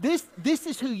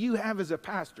is who you have as a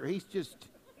pastor.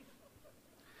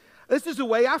 This is the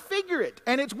way I figure it,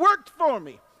 and it's worked for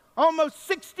me. Almost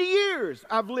 60 years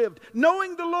I've lived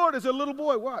knowing the Lord as a little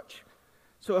boy. Watch.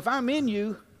 So if I'm in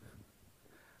you,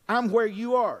 I'm where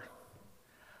you are.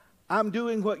 I'm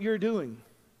doing what you're doing.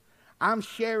 I'm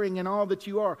sharing in all that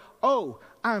you are. Oh,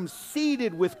 I'm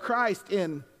seated with Christ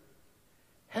in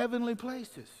heavenly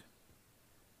places.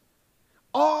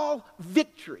 All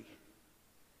victory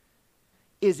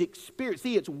is experienced.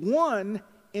 See, it's won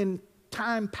in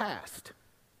time past,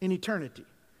 in eternity.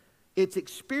 It's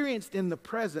experienced in the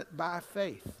present by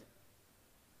faith.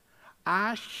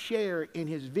 I share in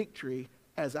His victory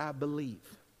as I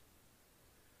believe.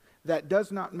 That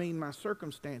does not mean my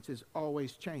circumstances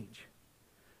always change.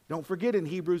 Don't forget in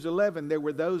Hebrews 11, there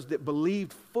were those that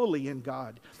believed fully in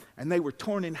God, and they were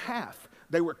torn in half.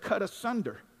 They were cut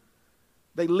asunder.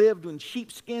 They lived in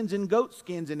sheepskins and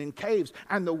goatskins and in caves,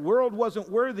 and the world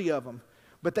wasn't worthy of them.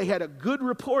 But they had a good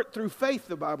report through faith,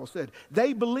 the Bible said.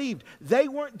 They believed. They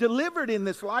weren't delivered in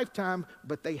this lifetime,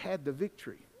 but they had the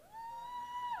victory.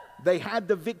 They had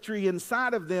the victory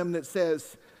inside of them that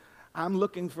says, I'm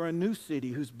looking for a new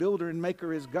city whose builder and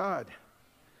maker is God.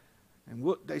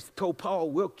 And they told Paul,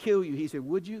 we'll kill you. He said,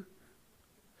 would you?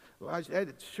 Well,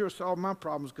 that sure solved my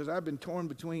problems, because I've been torn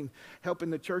between helping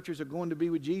the churches or going to be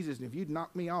with Jesus. And if you'd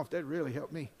knock me off, that'd really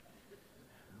help me.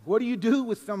 What do you do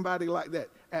with somebody like that?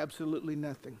 Absolutely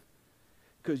nothing.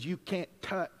 Because you can't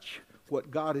touch what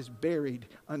God has buried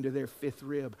under their fifth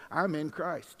rib. I'm in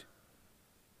Christ.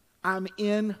 I'm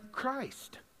in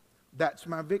Christ. That's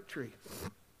my victory.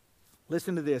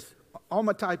 Listen to this. All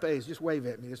my type A's, just wave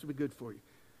at me. This will be good for you.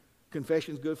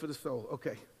 Confession's good for the soul.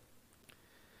 Okay.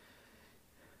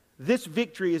 This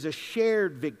victory is a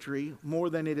shared victory more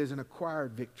than it is an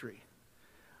acquired victory.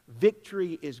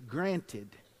 Victory is granted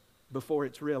before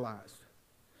it's realized.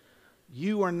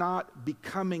 You are not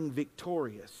becoming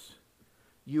victorious.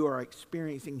 You are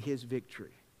experiencing His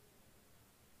victory.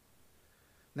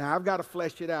 Now, I've got to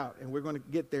flesh it out, and we're going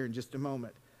to get there in just a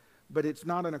moment. But it's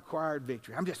not an acquired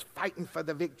victory. I'm just fighting for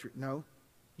the victory. No,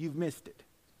 you've missed it.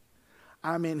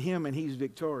 I'm in Him, and He's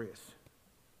victorious.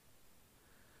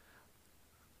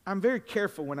 I'm very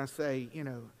careful when I say,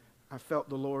 I felt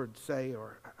the Lord say,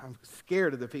 or I'm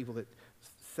scared of the people that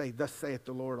say, thus saith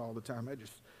the Lord all the time. That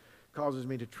just causes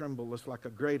me to tremble. It's like a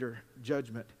greater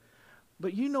judgment.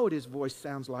 But you know what His voice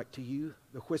sounds like to you,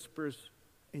 the whispers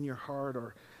in your heart,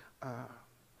 or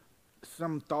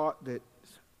some thought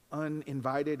that's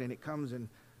uninvited and it comes and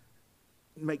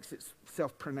makes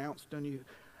itself pronounced on you.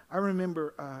 I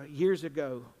remember years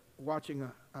ago watching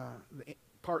the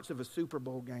parts of a Super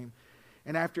Bowl game.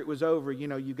 And after it was over,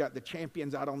 you got the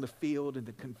champions out on the field and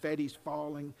the confetti's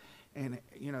falling. And,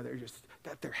 they're just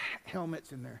got their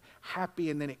helmets and they're happy.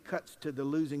 And then it cuts to the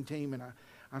losing team. And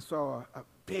I saw a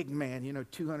big man,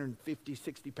 250,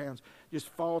 60 pounds, just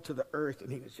fall to the earth.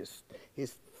 And he was just,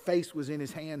 his face was in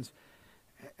his hands.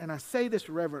 And I say this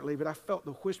reverently, but I felt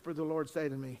the whisper of the Lord say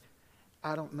to me,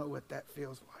 I don't know what that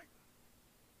feels like.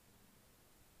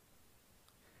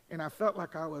 And I felt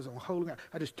like I was on holy ground.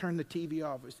 I just turned the TV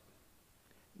off.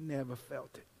 Never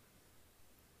felt it.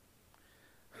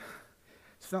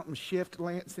 Something shifted,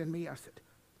 Lance, in me. I said,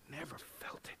 never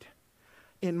felt it.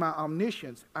 In my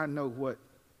omniscience, I know what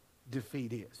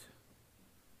defeat is.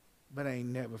 But I ain't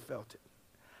never felt it.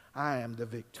 I am the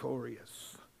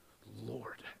victorious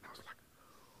Lord. And I was like,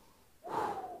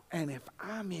 whew. And if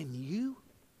I'm in you,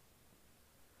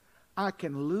 I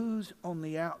can lose on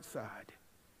the outside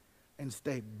and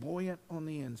stay buoyant on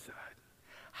the inside.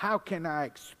 How can I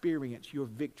experience your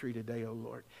victory today, O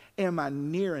Lord? Am I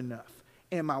near enough?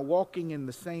 Am I walking in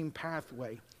the same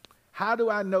pathway? How do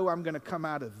I know I'm going to come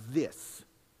out of this?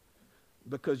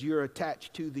 Because you're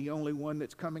attached to the only one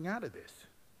that's coming out of this.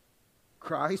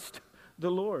 Christ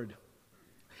the Lord.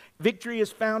 Victory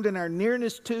is found in our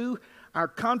nearness to, our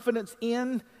confidence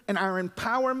in, and our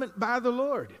empowerment by the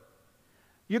Lord.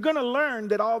 You're going to learn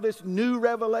that all this new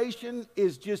revelation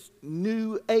is just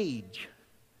new age.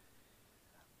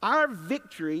 Our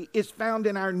victory is found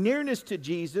in our nearness to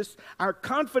Jesus, our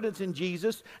confidence in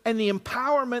Jesus, and the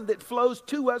empowerment that flows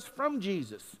to us from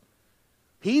Jesus.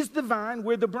 He's the vine,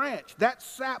 we're the branch. That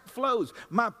sap flows.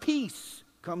 My peace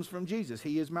comes from Jesus.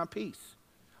 He is my peace.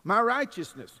 My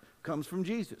righteousness comes from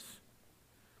Jesus.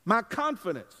 My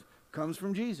confidence comes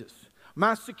from Jesus.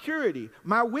 My security,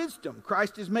 my wisdom.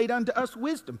 Christ has made unto us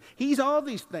wisdom. He's all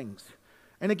these things.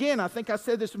 And again, I think I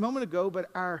said this a moment ago, but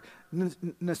our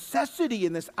necessity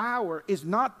in this hour is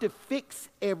not to fix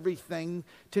everything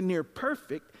to near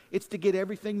perfect. It's to get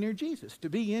everything near Jesus, to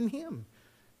be in Him,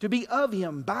 to be of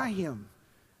Him, by Him.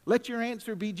 Let your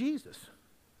answer be Jesus.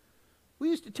 We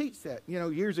used to teach that,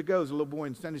 years ago as a little boy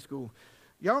in Sunday school.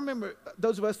 Y'all remember,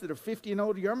 those of us that are 50 and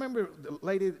older, y'all remember the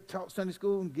lady that taught Sunday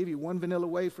school and give you one vanilla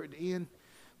wafer at the end?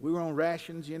 We were on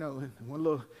rations, one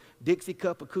little Dixie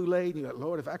cup of Kool-Aid. And you're like,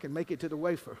 Lord, if I can make it to the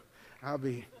wafer, I'll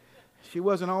be. She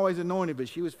wasn't always anointed, but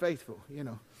she was faithful,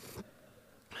 And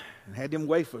had them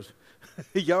wafers.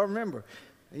 Y'all remember?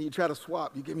 And you try to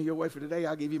swap. You give me your wafer today,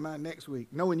 I'll give you mine next week.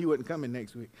 Knowing you wasn't coming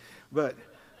next week. But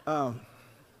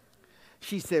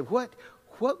she said, what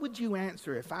would you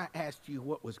answer if I asked you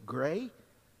what was gray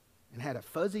and had a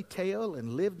fuzzy tail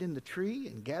and lived in the tree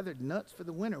and gathered nuts for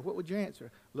the winter? What would you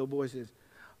answer? Little boy says,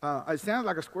 it sounds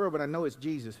like a squirrel, but I know it's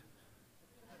Jesus.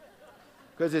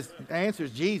 Because the answer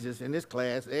is Jesus in this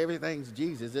class. Everything's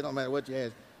Jesus. It don't matter what you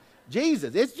ask.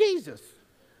 Jesus. It's Jesus.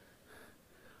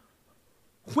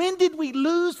 When did we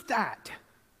lose that?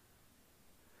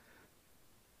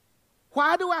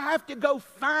 Why do I have to go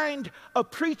find a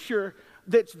preacher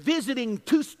that's visiting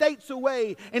 2 states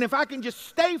away, and if I can just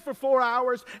stay for 4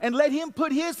 hours and let him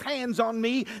put his hands on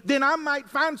me, then I might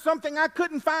find something I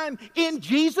couldn't find in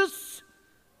Jesus?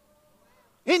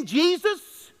 In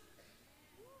Jesus?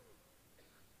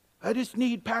 I just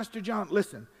need Pastor John.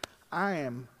 Listen, I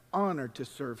am honored to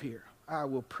serve here. I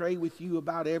will pray with you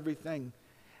about everything.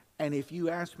 And if you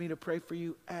ask me to pray for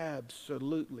you,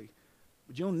 absolutely.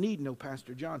 But you don't need no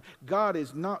Pastor John. God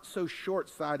is not so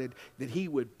short-sighted that he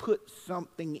would put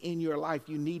something in your life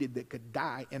you needed that could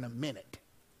die in a minute.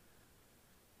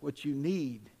 What you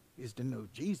need is to know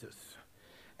Jesus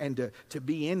and to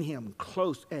be in him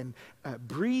close and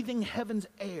breathing heaven's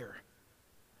air.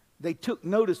 They took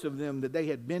notice of them that they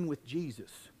had been with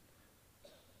Jesus.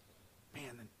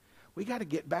 Man, we got to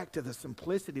get back to the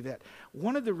simplicity of that.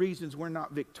 One of the reasons we're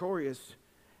not victorious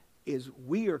is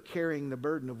we are carrying the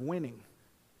burden of winning.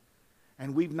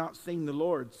 And we've not seen the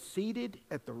Lord seated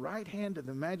at the right hand of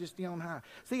the majesty on high.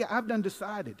 See, I've done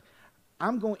decided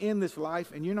I'm going to end this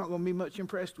life and you're not going to be much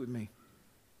impressed with me.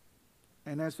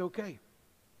 And that's okay.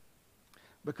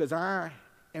 Because I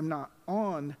am not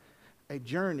on a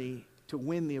journey to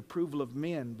win the approval of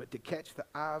men, but to catch the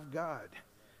eye of God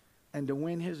and to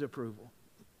win his approval.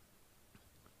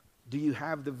 Do you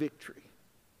have the victory?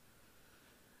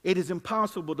 It is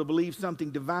impossible to believe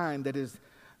something divine that has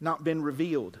not been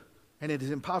revealed. And it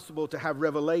is impossible to have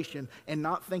revelation and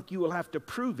not think you will have to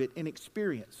prove it in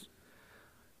experience.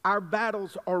 Our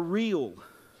battles are real.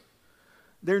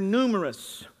 They're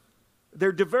numerous.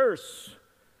 They're diverse.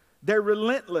 They're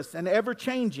relentless and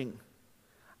ever-changing.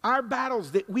 Our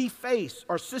battles that we face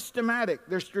are systematic.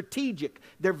 They're strategic.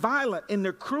 They're violent and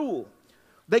they're cruel.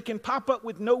 They can pop up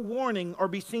with no warning or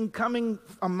be seen coming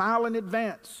a mile in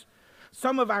advance.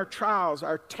 Some of our trials,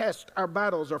 our tests, our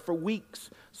battles are for weeks.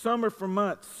 Some are for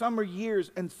months. Some are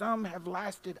years. And some have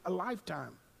lasted a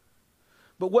lifetime.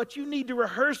 But what you need to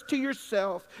rehearse to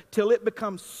yourself till it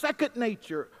becomes second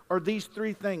nature are these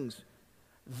 3 things.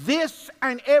 This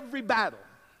and every battle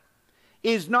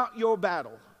is not your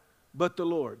battle, but the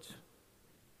Lord's.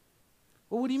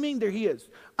 Well, what do you mean they're his?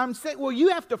 I'm saying, well, you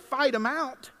have to fight them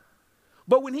out.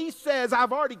 But when he says,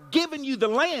 I've already given you the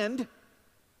land,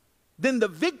 then the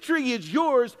victory is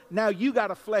yours. Now you got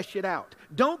to flesh it out.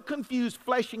 Don't confuse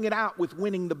fleshing it out with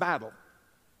winning the battle.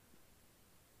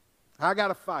 I got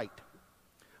to fight.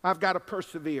 I've got to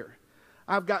persevere.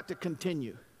 I've got to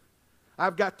continue.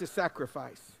 I've got to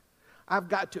sacrifice. I've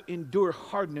got to endure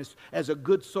hardness as a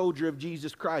good soldier of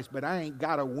Jesus Christ, but I ain't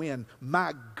got to win.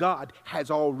 My God has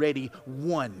already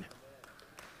won.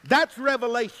 That's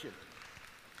revelation.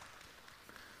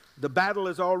 The battle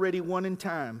is already won in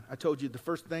time. I told you the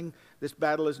first thing, this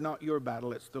battle is not your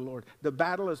battle, it's the Lord. The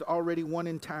battle is already won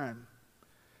in time.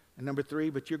 And number 3,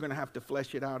 but you're going to have to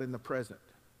flesh it out in the present.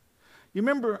 You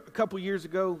remember a couple years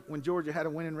ago when Georgia had a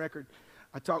winning record?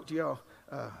 I talked to y'all.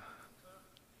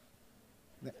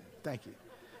 Thank you.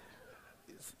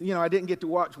 You know, I didn't get to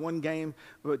watch one game,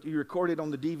 but you record it on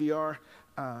the DVR,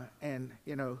 and,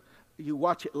 you know, you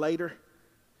watch it later.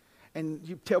 And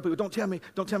you tell people, don't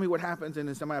tell me what happens. And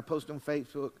then somebody posts on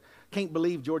Facebook, can't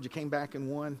believe Georgia came back and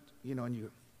won, you know, and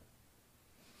you.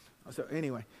 So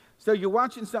anyway, so you're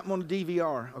watching something on the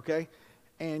DVR, okay?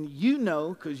 And you know,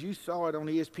 because you saw it on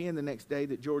ESPN the next day,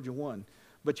 that Georgia won.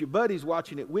 But your buddy's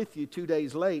watching it with you 2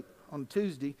 days late on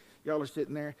Tuesday. Y'all are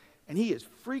sitting there, and he is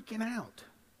freaking out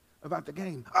about the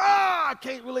game. I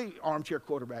can't believe, armchair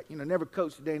quarterback, you know, never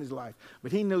coached a day in his life.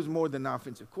 But he knows more than the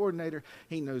offensive coordinator.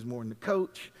 He knows more than the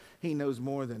coach. He knows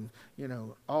more than, you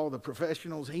know, all the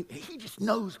professionals. He just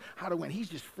knows how to win. He's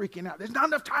just freaking out. There's not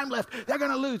enough time left. They're going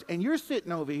to lose. And you're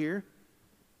sitting over here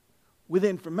with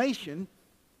information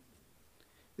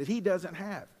that he doesn't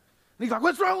have. And he's like,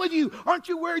 what's wrong with you? Aren't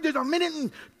you worried? There's 1 minute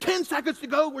and 10 seconds to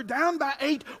go. We're down by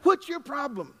 8. What's your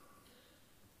problem?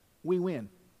 We win.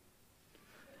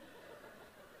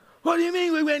 What do you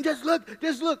mean we win? Just look.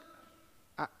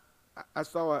 I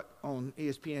saw it on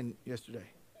ESPN yesterday.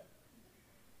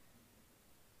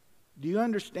 Do you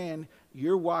understand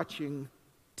you're watching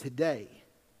today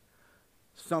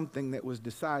something that was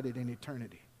decided in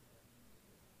eternity?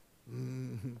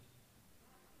 Mm-hmm.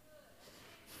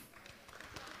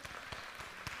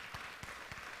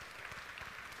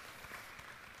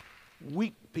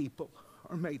 Weak people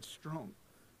are made strong.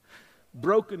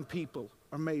 Broken people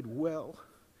are made well.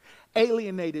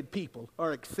 Alienated people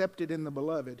are accepted in the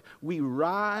beloved. We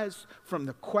rise from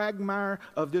the quagmire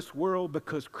of this world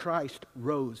because Christ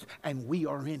rose and we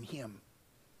are in him.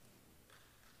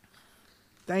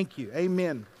 Thank you.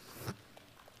 Amen.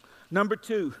 Number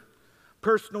 2,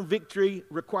 personal victory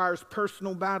requires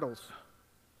personal battles.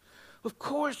 Of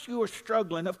course you are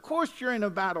struggling. Of course you're in a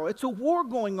battle. It's a war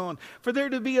going on. For there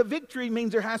to be a victory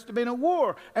means there has to be a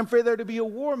war. And for there to be a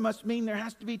war must mean there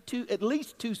has to be at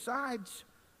least two sides.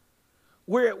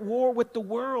 We're at war with the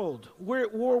world. We're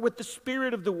at war with the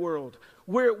spirit of the world.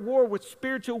 We're at war with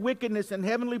spiritual wickedness in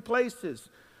heavenly places.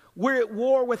 We're at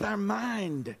war with our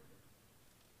mind.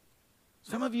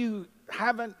 Some of you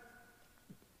haven't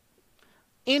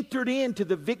entered into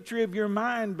the victory of your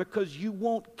mind because you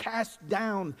won't cast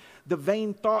down the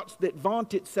vain thoughts that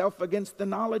vaunt itself against the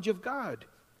knowledge of God.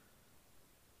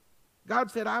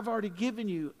 God said, I've already given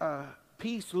you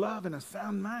peace, love, and a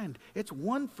sound mind. It's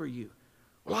one for you.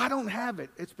 Well, I don't have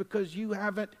it. It's because you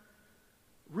haven't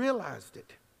realized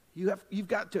it. You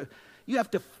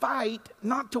have to fight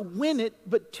not to win it,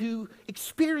 but to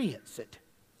experience it.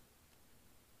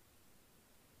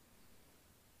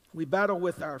 We battle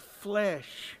with our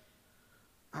flesh,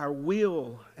 our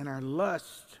will, and our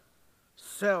lust,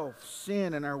 self,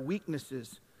 sin, and our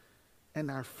weaknesses, and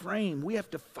our frame. We have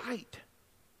to fight.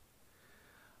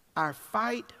 Our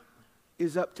fight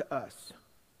is up to us,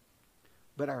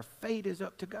 but our fate is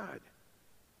up to God.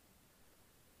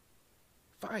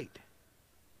 Fight.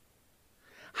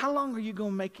 How long are you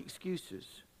going to make excuses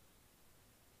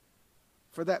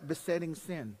for that besetting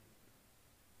sin?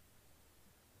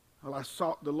 Well, I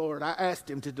sought the Lord. I asked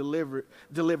him to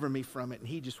deliver me from it, and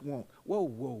he just won't. Whoa,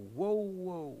 whoa, whoa,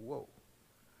 whoa, whoa.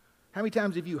 How many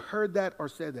times have you heard that or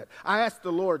said that? I asked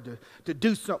the Lord to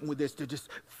do something with this, to just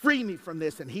free me from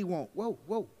this, and he won't. Whoa,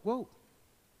 whoa, whoa.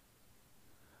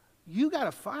 You got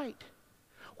to fight.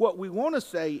 What we want to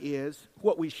say is,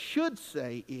 what we should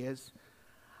say is,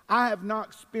 I have not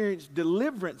experienced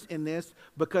deliverance in this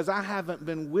because I haven't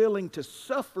been willing to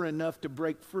suffer enough to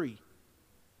break free.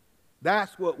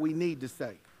 That's what we need to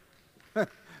say.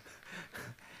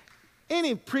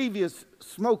 Any previous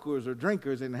smokers or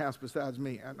drinkers in the house besides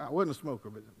me? I wasn't a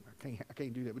smoker, but I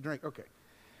can't do that. But drink, okay.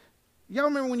 Y'all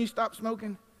remember when you stopped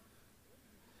smoking?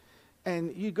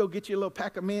 And you go get you a little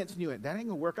pack of mints, and you went, that ain't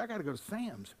gonna work. I gotta go to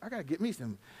Sam's. I gotta get me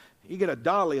some. You get a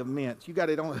dolly of mints. You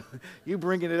got it on. You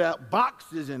bringing it out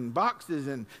boxes and boxes,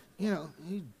 and you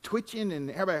twitching, and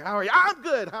everybody, how are you? I'm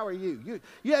good. How are you?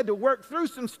 You had to work through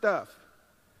some stuff.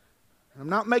 I'm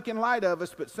not making light of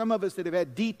us, but some of us that have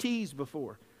had DTs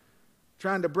before,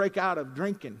 trying to break out of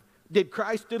drinking. Did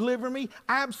Christ deliver me?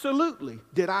 Absolutely.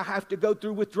 Did I have to go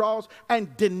through withdrawals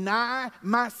and deny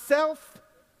myself?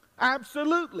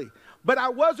 Absolutely. But I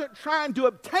wasn't trying to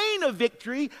obtain a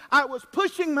victory. I was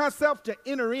pushing myself to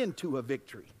enter into a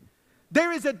victory.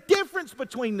 There is a difference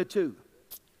between the two.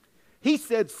 He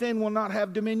said sin will not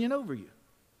have dominion over you.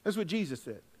 That's what Jesus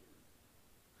said.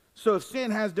 So if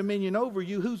sin has dominion over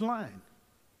you, who's lying?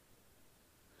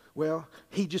 Well,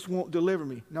 he just won't deliver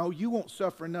me. No, you won't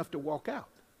suffer enough to walk out.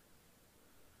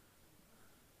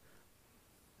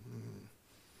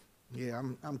 Yeah,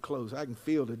 I'm close. I can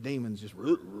feel the demons just.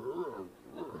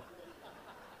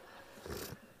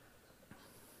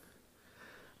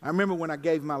 I remember when I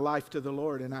gave my life to the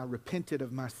Lord and I repented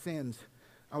of my sins.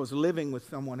 I was living with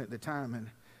someone at the time, and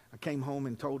I came home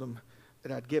and told them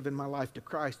that I'd given my life to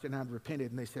Christ and I'd repented.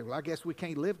 And they said, well, I guess we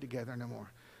can't live together no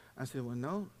more. I said, well,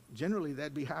 no, generally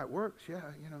that'd be how it works. Yeah,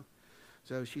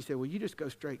 So she said, well, you just go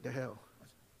straight to hell. I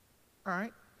said, all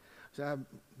right. So I've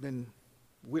been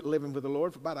living with the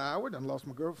Lord for about an hour. Done lost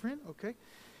my girlfriend. Okay.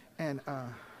 And,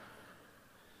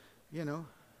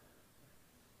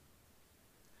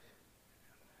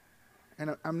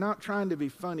 and I'm not trying to be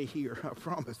funny here, I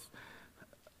promise.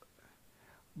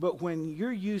 But when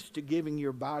you're used to giving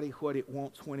your body what it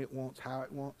wants, when it wants, how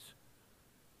it wants,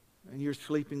 and you're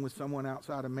sleeping with someone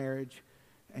outside of marriage,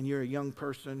 and you're a young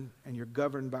person, and you're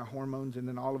governed by hormones, and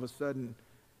then all of a sudden,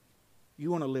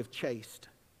 you want to live chaste.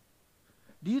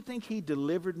 Do you think he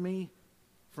delivered me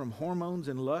from hormones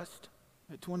and lust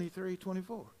at 23,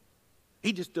 24?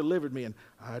 He just delivered me, and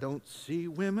I don't see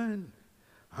women.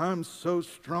 I'm so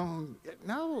strong.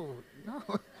 No.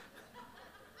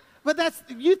 But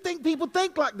you think people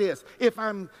think like this. If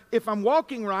I'm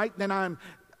walking right, then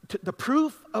the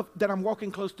proof of that I'm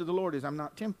walking close to the Lord is I'm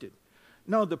not tempted.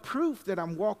 No, the proof that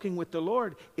I'm walking with the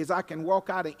Lord is I can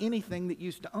walk out of anything that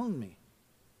used to own me.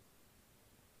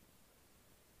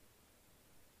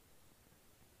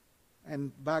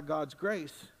 And by God's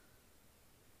grace,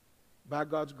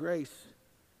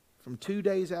 from 2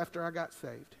 days after I got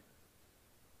saved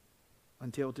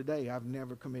until today, I've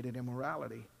never committed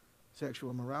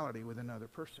sexual immorality with another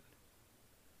person.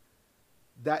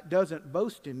 That doesn't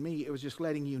boast in me. It was just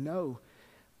letting you know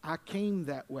I came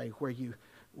that way where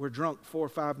were drunk 4 or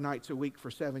 5 nights a week for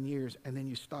 7 years, and then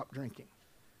you stopped drinking.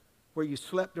 Where you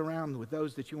slept around with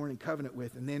those that you weren't in covenant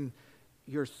with, and then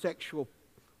your sexual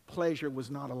pleasure was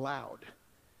not allowed.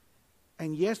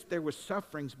 And yes, there were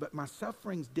sufferings, but my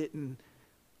sufferings didn't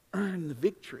earn the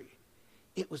victory.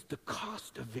 It was the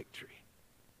cost of victory.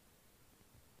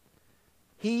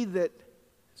 He that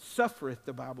suffereth,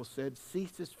 the Bible said,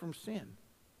 ceases from sin.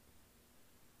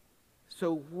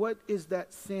 So what is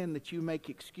that sin that you make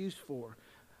excuse for?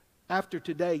 After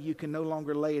today, you can no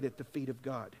longer lay it at the feet of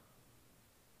God.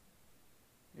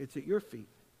 It's at your feet.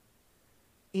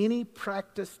 Any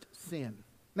practiced sin.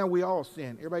 Now, we all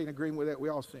sin. Everybody in agreement with that? We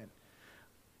all sin.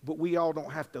 But we all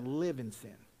don't have to live in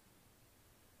sin.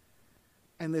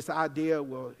 And this idea,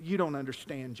 well, you don't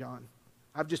understand, John.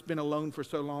 I've just been alone for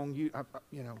so long.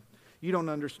 You don't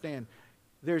understand.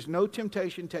 There's no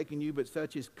temptation taking you, but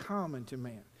such is common to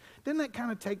man. Doesn't that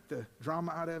kind of take the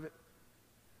drama out of it?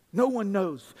 No one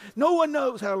knows. No one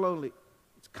knows how lonely.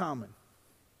 It's common.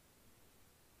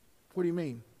 What do you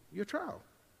mean? Your trial.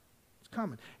 It's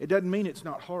common. It doesn't mean it's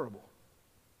not horrible,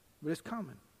 but it's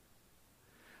common.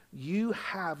 You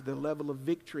have the level of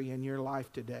victory in your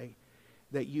life today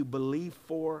that you believe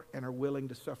for and are willing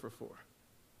to suffer for.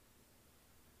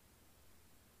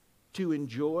 To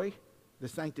enjoy the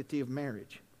sanctity of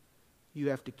marriage, you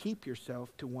have to keep yourself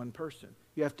to one person.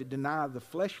 You have to deny the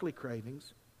fleshly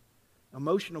cravings,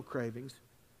 emotional cravings,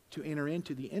 to enter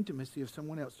into the intimacy of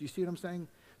someone else. Do you see what I'm saying?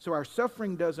 So our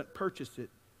suffering doesn't purchase it,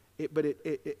 but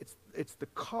it's the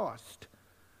cost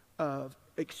of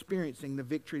experiencing the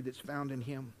victory that's found in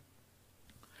Him.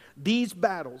 These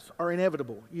battles are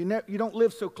inevitable. You don't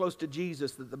live so close to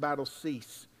Jesus that the battles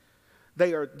cease.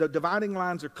 The dividing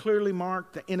lines are clearly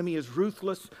marked. The enemy is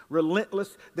ruthless,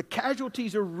 relentless. The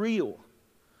casualties are real.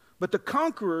 But the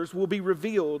conquerors will be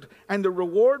revealed, and the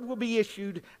reward will be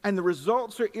issued, and the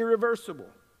results are irreversible.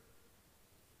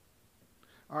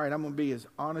 All right, I'm going to be as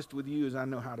honest with you as I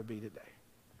know how to be today.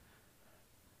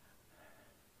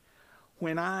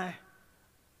 When I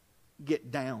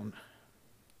get down,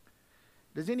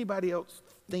 does anybody else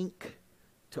think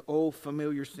to old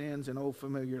familiar sins and old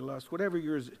familiar lusts? Whatever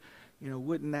yours,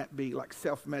 wouldn't that be like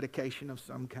self-medication of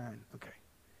some kind? Okay.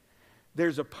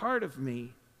 There's a part of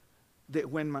me that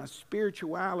when my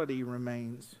spirituality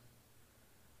remains,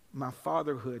 my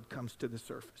fatherhood comes to the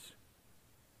surface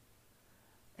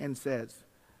and says,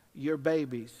 your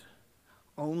babies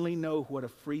only know what a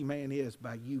free man is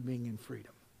by you being in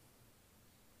freedom.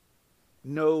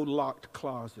 No locked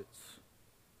closets.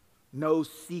 No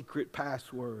secret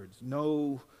passwords.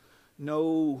 No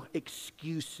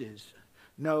excuses.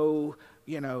 No,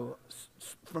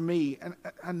 for me, and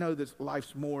I know that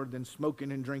life's more than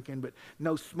smoking and drinking, but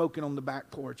no smoking on the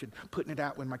back porch and putting it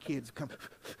out when my kids come,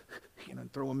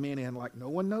 and throw a mint in like no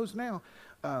one knows now.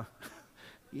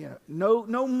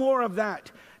 No more of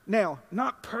that. Now,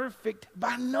 not perfect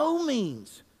by no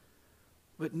means,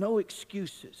 but no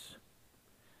excuses.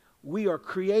 We are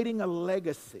creating a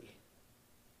legacy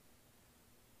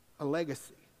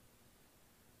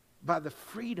by the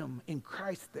freedom in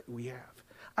Christ that we have.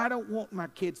 I don't want my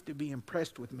kids to be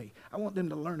impressed with me. I want them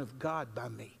to learn of God by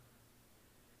me.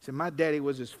 So my daddy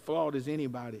was as flawed as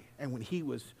anybody. And when he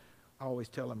was, I always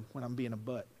tell him when I'm being a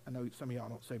butt. I know some of y'all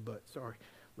don't say butt, sorry.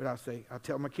 But I'll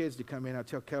tell my kids to come in. I'll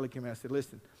tell Kelly to come in. I said,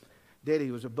 listen, Daddy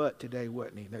was a butt today,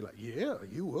 wasn't he? They're like, yeah,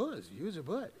 you was a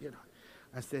butt.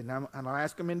 I said, and I'll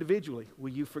ask them individually,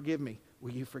 will you forgive me?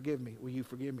 Will you forgive me? Will you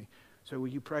forgive me? So will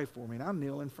you pray for me? And I'll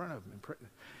kneel in front of them and pray.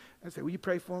 I said, will you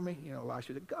pray for me?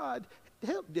 Elisha said, God,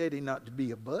 help Daddy not to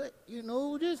be a butt.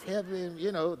 Just have him,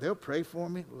 they'll pray for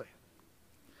me.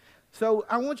 So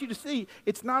I want you to see,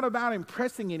 it's not about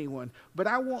impressing anyone, but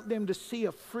I want them to see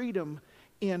a freedom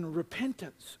in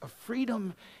repentance, a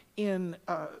freedom in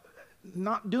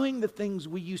not doing the things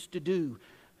we used to do.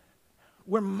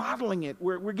 We're modeling it.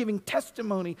 We're giving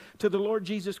testimony to the Lord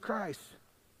Jesus Christ.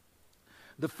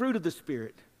 The fruit of the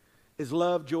Spirit is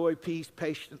love, joy, peace,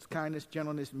 patience, kindness,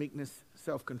 gentleness, meekness,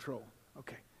 self-control.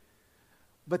 Okay.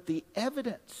 But the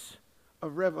evidence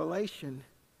of revelation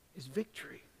is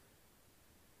victory.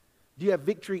 Do you have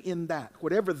victory in that?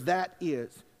 Whatever that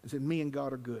is, it's in me and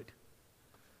God are good.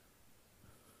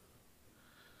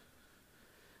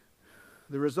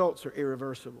 The results are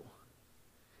irreversible.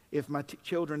 If my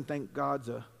children think God's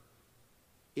a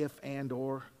if and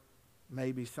or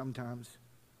maybe sometimes,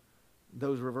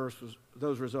 those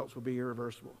results will be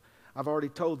irreversible. I've already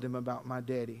told them about my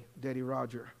daddy, Daddy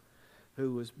Roger,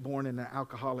 who was born in an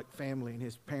alcoholic family, and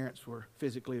his parents were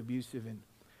physically abusive and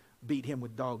beat him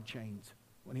with dog chains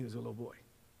when he was a little boy.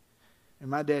 And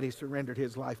my daddy surrendered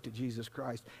his life to Jesus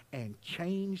Christ and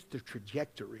changed the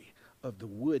trajectory of the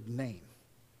Wood name.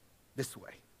 this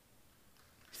way.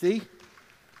 See?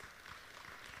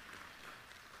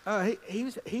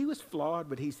 He was flawed,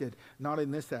 but he said, not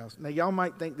in this house. Now, y'all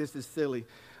might think this is silly.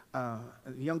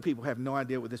 Young people have no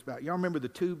idea what this is about. Y'all remember the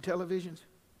tube televisions?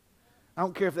 I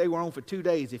don't care if they were on for 2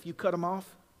 days. If you cut them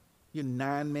off, you're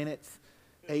 9 minutes,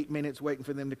 8 minutes waiting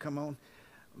for them to come on.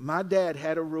 My dad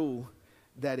had a rule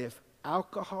that if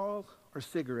alcohol or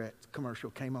cigarettes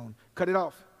commercial came on, cut it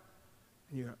off.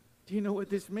 And you're, do you know what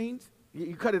this means?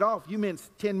 You cut it off, you miss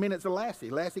 10 minutes of Lassie.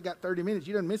 Lassie got 30 minutes,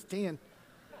 you done missed 10.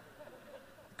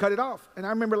 Cut it off. And I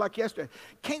remember like yesterday,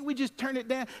 can't we just turn it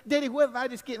down? Daddy, what if I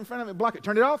just get in front of it and block it?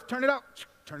 Turn it off, turn it off,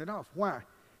 turn it off. Why?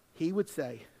 He would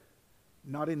say,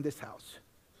 not in this house.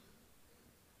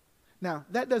 Now,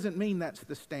 that doesn't mean that's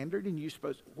the standard, and you're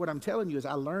supposed, what I'm telling you is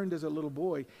I learned as a little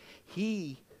boy,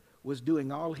 he was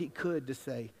doing all he could to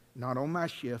say, not on my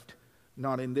shift,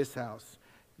 not in this house.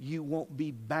 You won't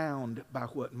be bound by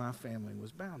what my family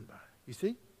was bound by. You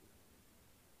see?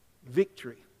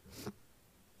 Victory.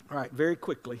 All right, very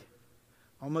quickly,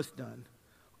 almost done.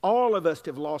 All of us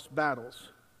have lost battles,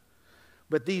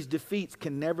 but these defeats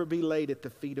can never be laid at the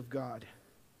feet of God.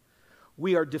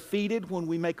 We are defeated when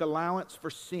we make allowance for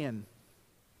sin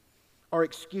or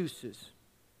excuses.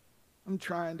 I'm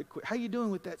trying to quit. How you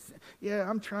doing with that sin? Yeah,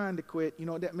 I'm trying to quit. You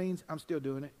know what that means? I'm still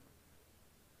doing it.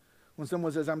 When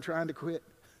someone says, I'm trying to quit,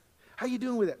 how you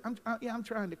doing with it? I'm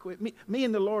trying to quit. Me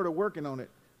and the Lord are working on it.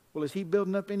 Well, is he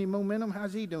building up any momentum?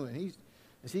 How's he doing?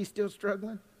 Is he still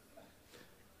struggling?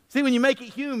 See, when you make it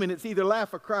human, it's either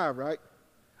laugh or cry, right?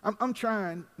 I'm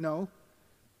trying. No,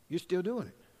 you're still doing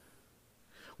it.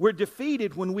 We're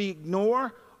defeated when we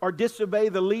ignore or disobey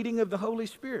the leading of the Holy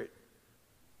Spirit.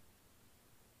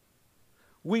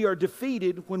 We are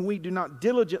defeated when we do not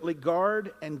diligently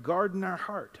guard and garden our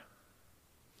heart.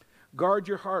 Guard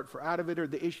your heart, for out of it are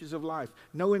the issues of life.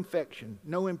 No infection,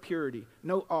 no impurity,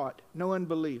 no aught, no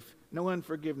unbelief, no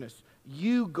unforgiveness.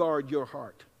 You guard your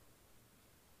heart.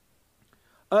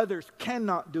 Others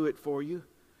cannot do it for you,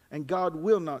 and God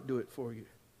will not do it for you.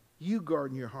 You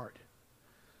guard your heart.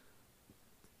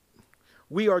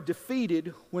 We are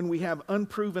defeated when we have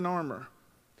unproven armor.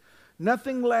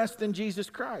 Nothing less than Jesus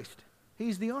Christ.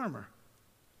 He's the armor.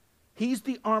 He's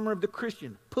the armor of the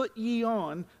Christian. Put ye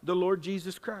on the Lord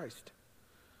Jesus Christ.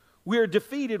 We are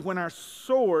defeated when our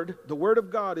sword, the Word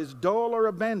of God, is dull or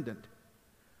abandoned.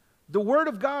 The Word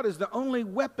of God is the only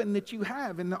weapon that you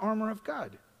have in the armor of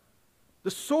God.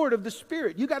 The sword of the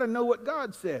Spirit. You got to know what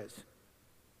God says.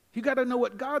 You got to know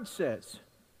what God says,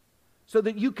 so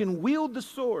that you can wield the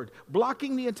sword,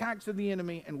 blocking the attacks of the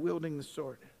enemy and wielding the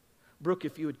sword. Brooke,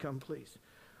 if you would come, please.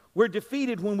 We're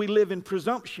defeated when we live in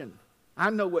presumption. I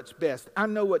know what's best. I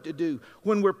know what to do.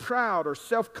 When we're proud or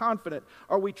self-confident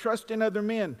or we trust in other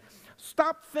men.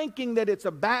 Stop thinking that it's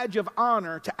a badge of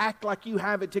honor to act like you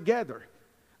have it together.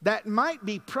 That might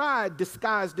be pride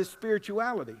disguised as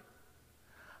spirituality.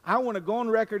 I want to go on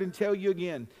record and tell you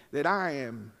again that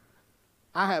I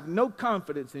have no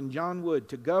confidence in John Wood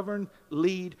to govern,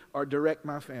 lead, or direct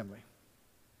my family.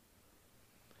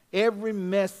 Every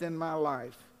mess in my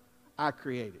life I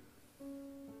created.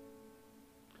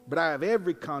 But I have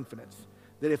every confidence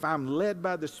that if I'm led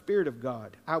by the Spirit of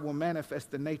God, I will manifest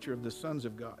the nature of the sons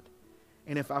of God.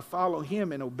 And if I follow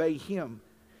Him and obey Him,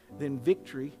 then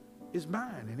victory is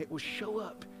mine, and it will show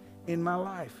up in my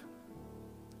life.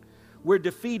 We're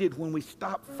defeated when we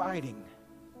stop fighting.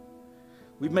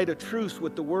 We've made a truce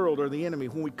with the world or the enemy,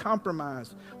 when we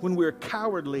compromise, when we're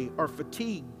cowardly or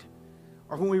fatigued,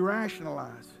 or when we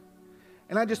rationalize.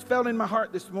 And I just felt in my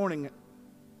heart this morning,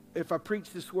 if I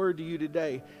preach this word to you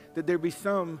today, that there be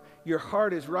some, your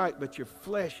heart is right, but your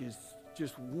flesh is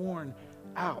just worn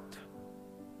out.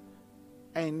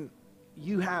 And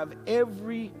you have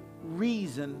every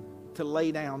reason to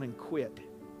lay down and quit.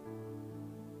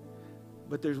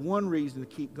 But there's one reason to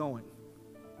keep going.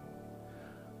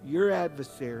 Your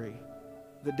adversary,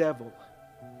 the devil,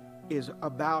 is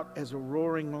about as a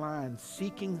roaring lion,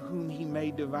 seeking whom he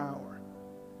may devour.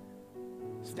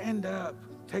 Stand up.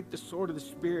 Take the sword of the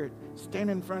Spirit. Stand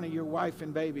in front of your wife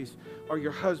and babies, or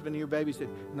your husband and your babies. Say,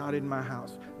 not in my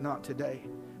house. Not today.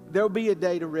 There'll be a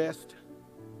day to rest.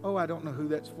 Oh, I don't know who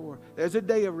that's for. There's a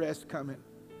day of rest coming.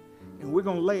 And we're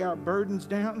going to lay our burdens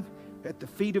down at the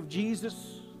feet of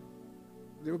Jesus.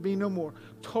 There will be no more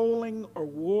tolling or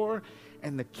war,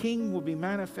 and the King will be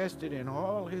manifested in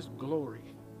all His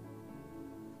glory.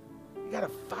 You got to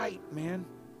fight, man.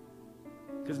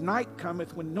 Because night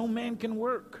cometh when no man can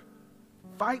work.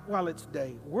 Fight while it's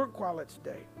day. Work while it's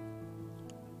day.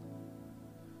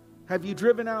 Have you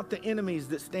driven out the enemies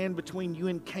that stand between you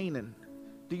and Canaan?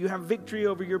 Do you have victory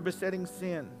over your besetting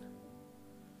sin?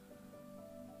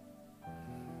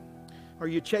 Are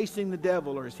you chasing the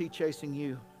devil, or is he chasing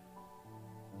you?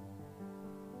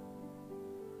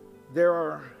 There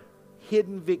are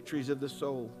hidden victories of the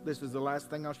soul. This is the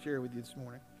last thing I'll share with you this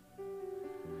morning.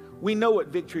 We know what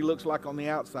victory looks like on the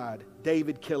outside.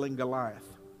 David killing Goliath.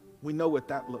 We know what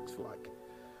that looks like.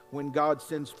 When God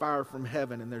sends fire from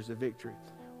heaven and there's a victory.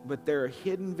 But there are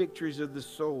hidden victories of the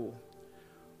soul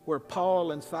where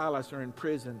Paul and Silas are in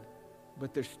prison,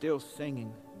 but they're still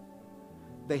singing.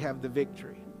 They have the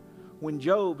victory. When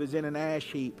Job is in an ash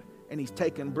heap and he's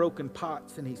taking broken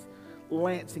pots and he's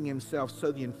lancing himself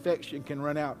so the infection can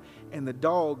run out, and the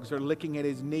dogs are licking at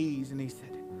his knees, and he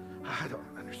said, I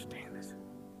don't understand this.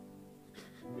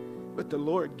 But the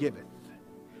Lord giveth,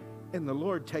 and the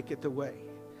Lord taketh away.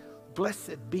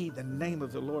 Blessed be the name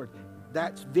of the Lord.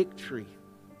 That's victory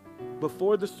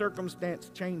before the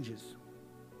circumstance changes.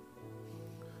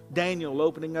 Daniel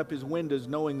opening up his windows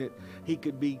knowing that he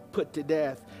could be put to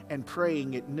death and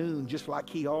praying at noon just like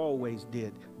he always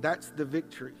did. That's the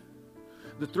victory.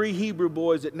 The 3 Hebrew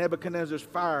boys at Nebuchadnezzar's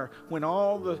fire, when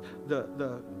all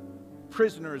the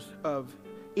prisoners of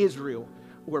Israel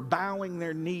were bowing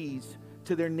their knees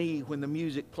to their knee when the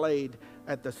music played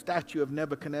at the statue of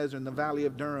Nebuchadnezzar in the valley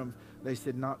of Durham, they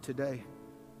said, not today.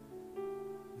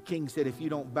 The king said, if you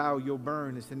don't bow, you'll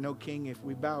burn. They said, no, king, if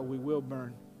we bow, we will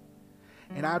burn.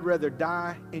 And I'd rather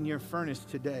die in your furnace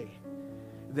today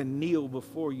than kneel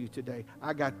before you today.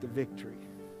 I got the victory.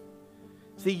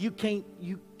 See,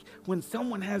 when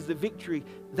someone has the victory,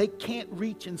 they can't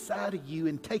reach inside of you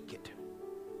and take it.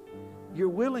 You're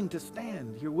willing to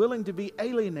stand. You're willing to be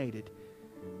alienated.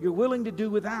 You're willing to do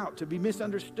without, to be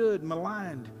misunderstood,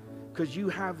 maligned, because you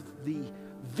have the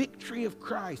victory of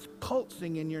Christ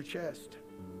pulsing in your chest.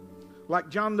 Like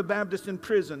John the Baptist in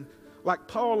prison, like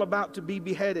Paul about to be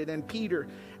beheaded, and Peter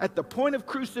at the point of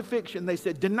crucifixion, they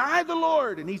said, deny the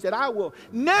Lord. And he said, I will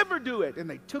never do it. And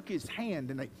they took his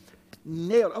hand and they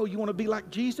nailed. Oh, you want to be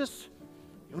like Jesus?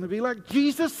 You want to be like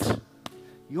Jesus?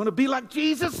 You want to be like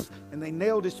Jesus? And they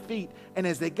nailed his feet. And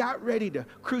as they got ready to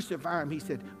crucify him, he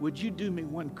said, would you do me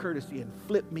one courtesy and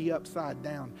flip me upside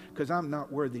down? Because I'm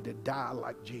not worthy to die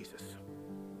like Jesus.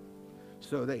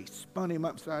 So they spun him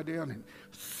upside down and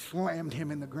slammed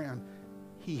him in the ground.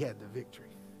 He had the victory.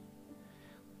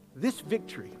 This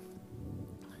victory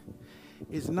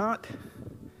is not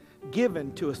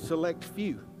given to a select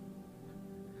few.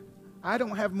 I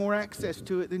don't have more access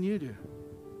to it than you do.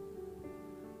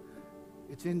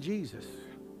 It's in Jesus.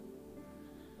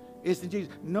 It's in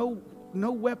Jesus. No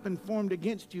weapon formed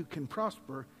against you can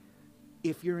prosper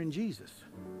if you're in Jesus.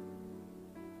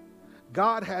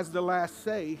 God has the last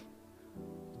say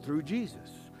through Jesus.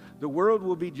 The world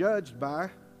will be judged by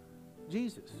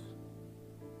Jesus.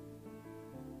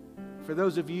 For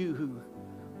those of you who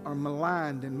are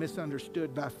maligned and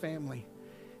misunderstood by family,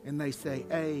 and they say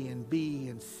A and B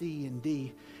and C and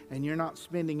D, and you're not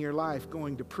spending your life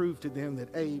going to prove to them that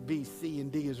A, B, C,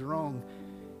 and D is wrong,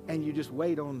 and you just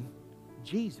wait on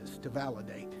Jesus to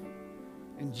validate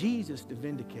and Jesus to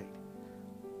vindicate.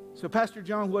 So, Pastor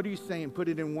John, what are you saying? Put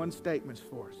it in one statement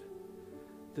for us.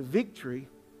 The victory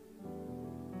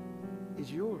is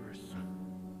yours.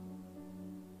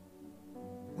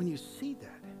 When you see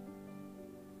that,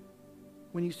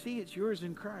 when you see it's yours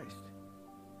in Christ,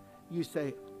 you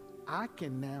say, I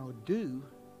can now do,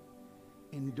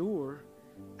 endure,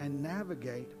 and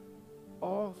navigate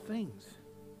all things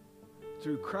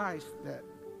through Christ that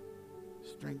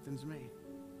strengthens me.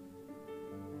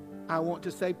 I want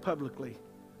to say publicly,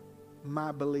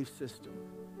 my belief system,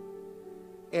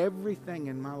 everything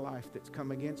in my life that's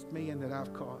come against me and that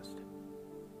I've caused,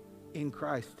 in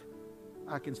Christ,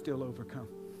 I can still overcome.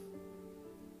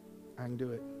 I can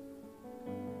do it.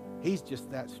 He's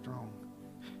just that strong.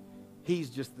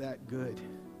 He's just that good.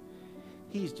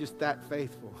 He's just that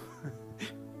faithful.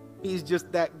 He's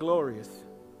just that glorious.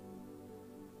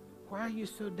 Why are you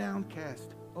so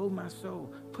downcast? Oh, my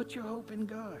soul, put your hope in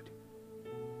God.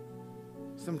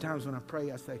 Sometimes when I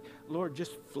pray, I say, Lord,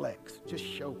 just flex, just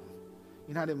show them.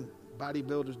 You know how them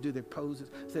bodybuilders do their poses?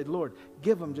 I said, Lord,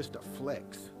 give them just a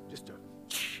flex, just a,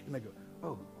 and they go,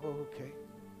 oh, okay.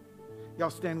 Y'all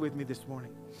stand with me this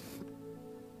morning.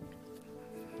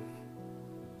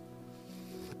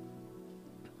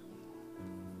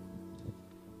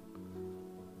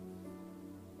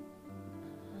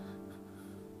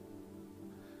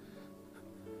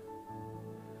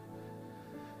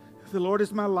 The Lord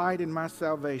is my light and my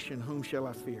salvation. Whom shall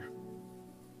I fear?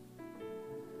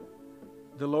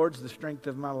 The Lord's the strength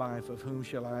of my life. Of whom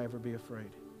shall I ever be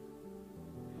afraid?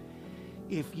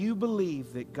 If you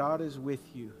believe that God is with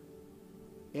you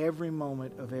every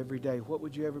moment of every day, what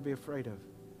would you ever be afraid of?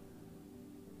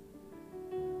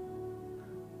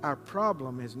 Our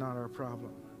problem is not our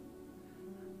problem.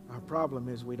 Our problem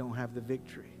is we don't have the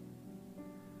victory.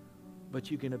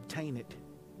 But you can obtain it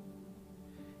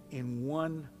in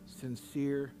one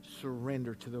sincere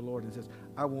surrender to the Lord and says,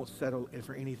 I won't settle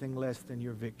for anything less than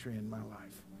your victory in my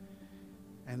life.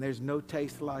 And there's no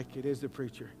taste like it, is the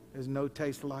preacher. There's no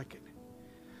taste like it.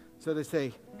 So they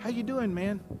say, how you doing,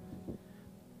 man?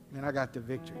 Man, I got the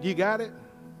victory. You got it?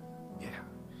 Yeah.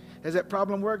 Has that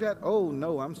problem worked out? Oh,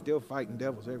 no, I'm still fighting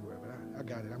devils everywhere, but I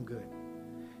got it. I'm good.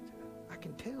 I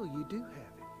can tell you do have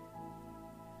it.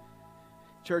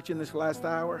 Church, in this last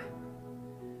hour,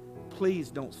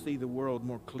 please don't see the world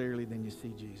more clearly than you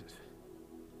see Jesus,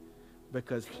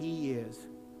 because he is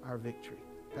our victory.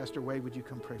 Pastor Wade, would you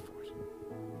come pray for us?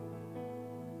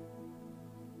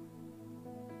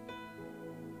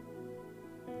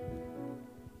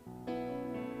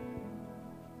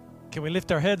 Can we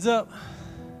lift our heads up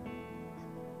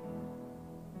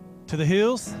to the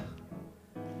hills?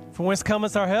 From whence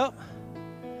cometh our help?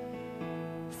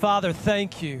 Father,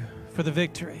 thank you for the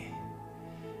victory.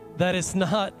 That it's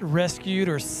not rescued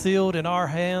or sealed in our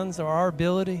hands or our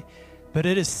ability, but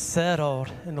it is settled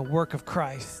in the work of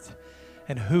Christ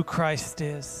and who Christ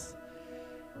is.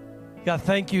 God,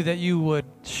 thank you that you would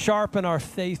sharpen our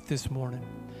faith this morning,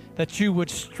 that you would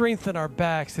strengthen our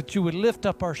backs, that you would lift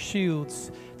up our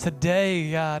shields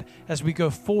today, God, as we go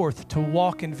forth to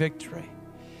walk in victory.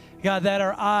 God, that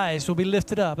our eyes will be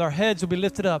lifted up, our heads will be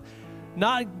lifted up,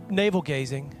 not navel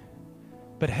gazing,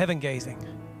 but heaven gazing.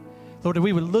 Lord, that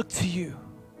we would look to you,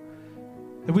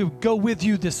 that we would go with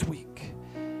you this week.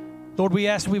 Lord, we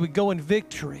ask that we would go in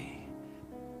victory,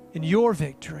 in your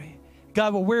victory.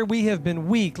 God, where we have been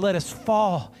weak, let us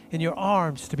fall in your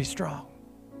arms to be strong.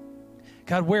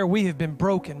 God, where we have been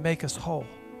broken, make us whole.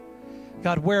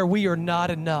 God, where we are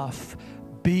not enough,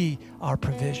 be our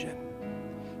provision,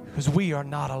 because we are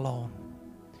not alone.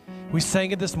 We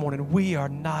sang it this morning, we are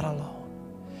not alone,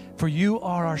 for you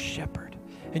are our shepherd,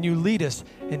 and you lead us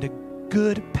into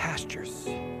good pastures.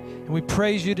 And we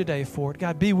praise you today for it.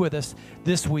 God, be with us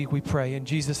this week, we pray, in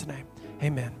Jesus' name.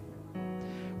 Amen.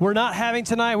 We're not having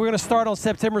tonight. We're going to start on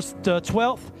September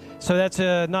 12th, so that's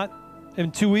not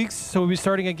in 2 weeks. So we'll be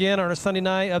starting again on a Sunday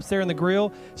night upstairs in the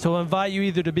grill. So we'll invite you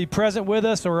either to be present with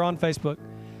us or on Facebook.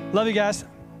 Love you guys.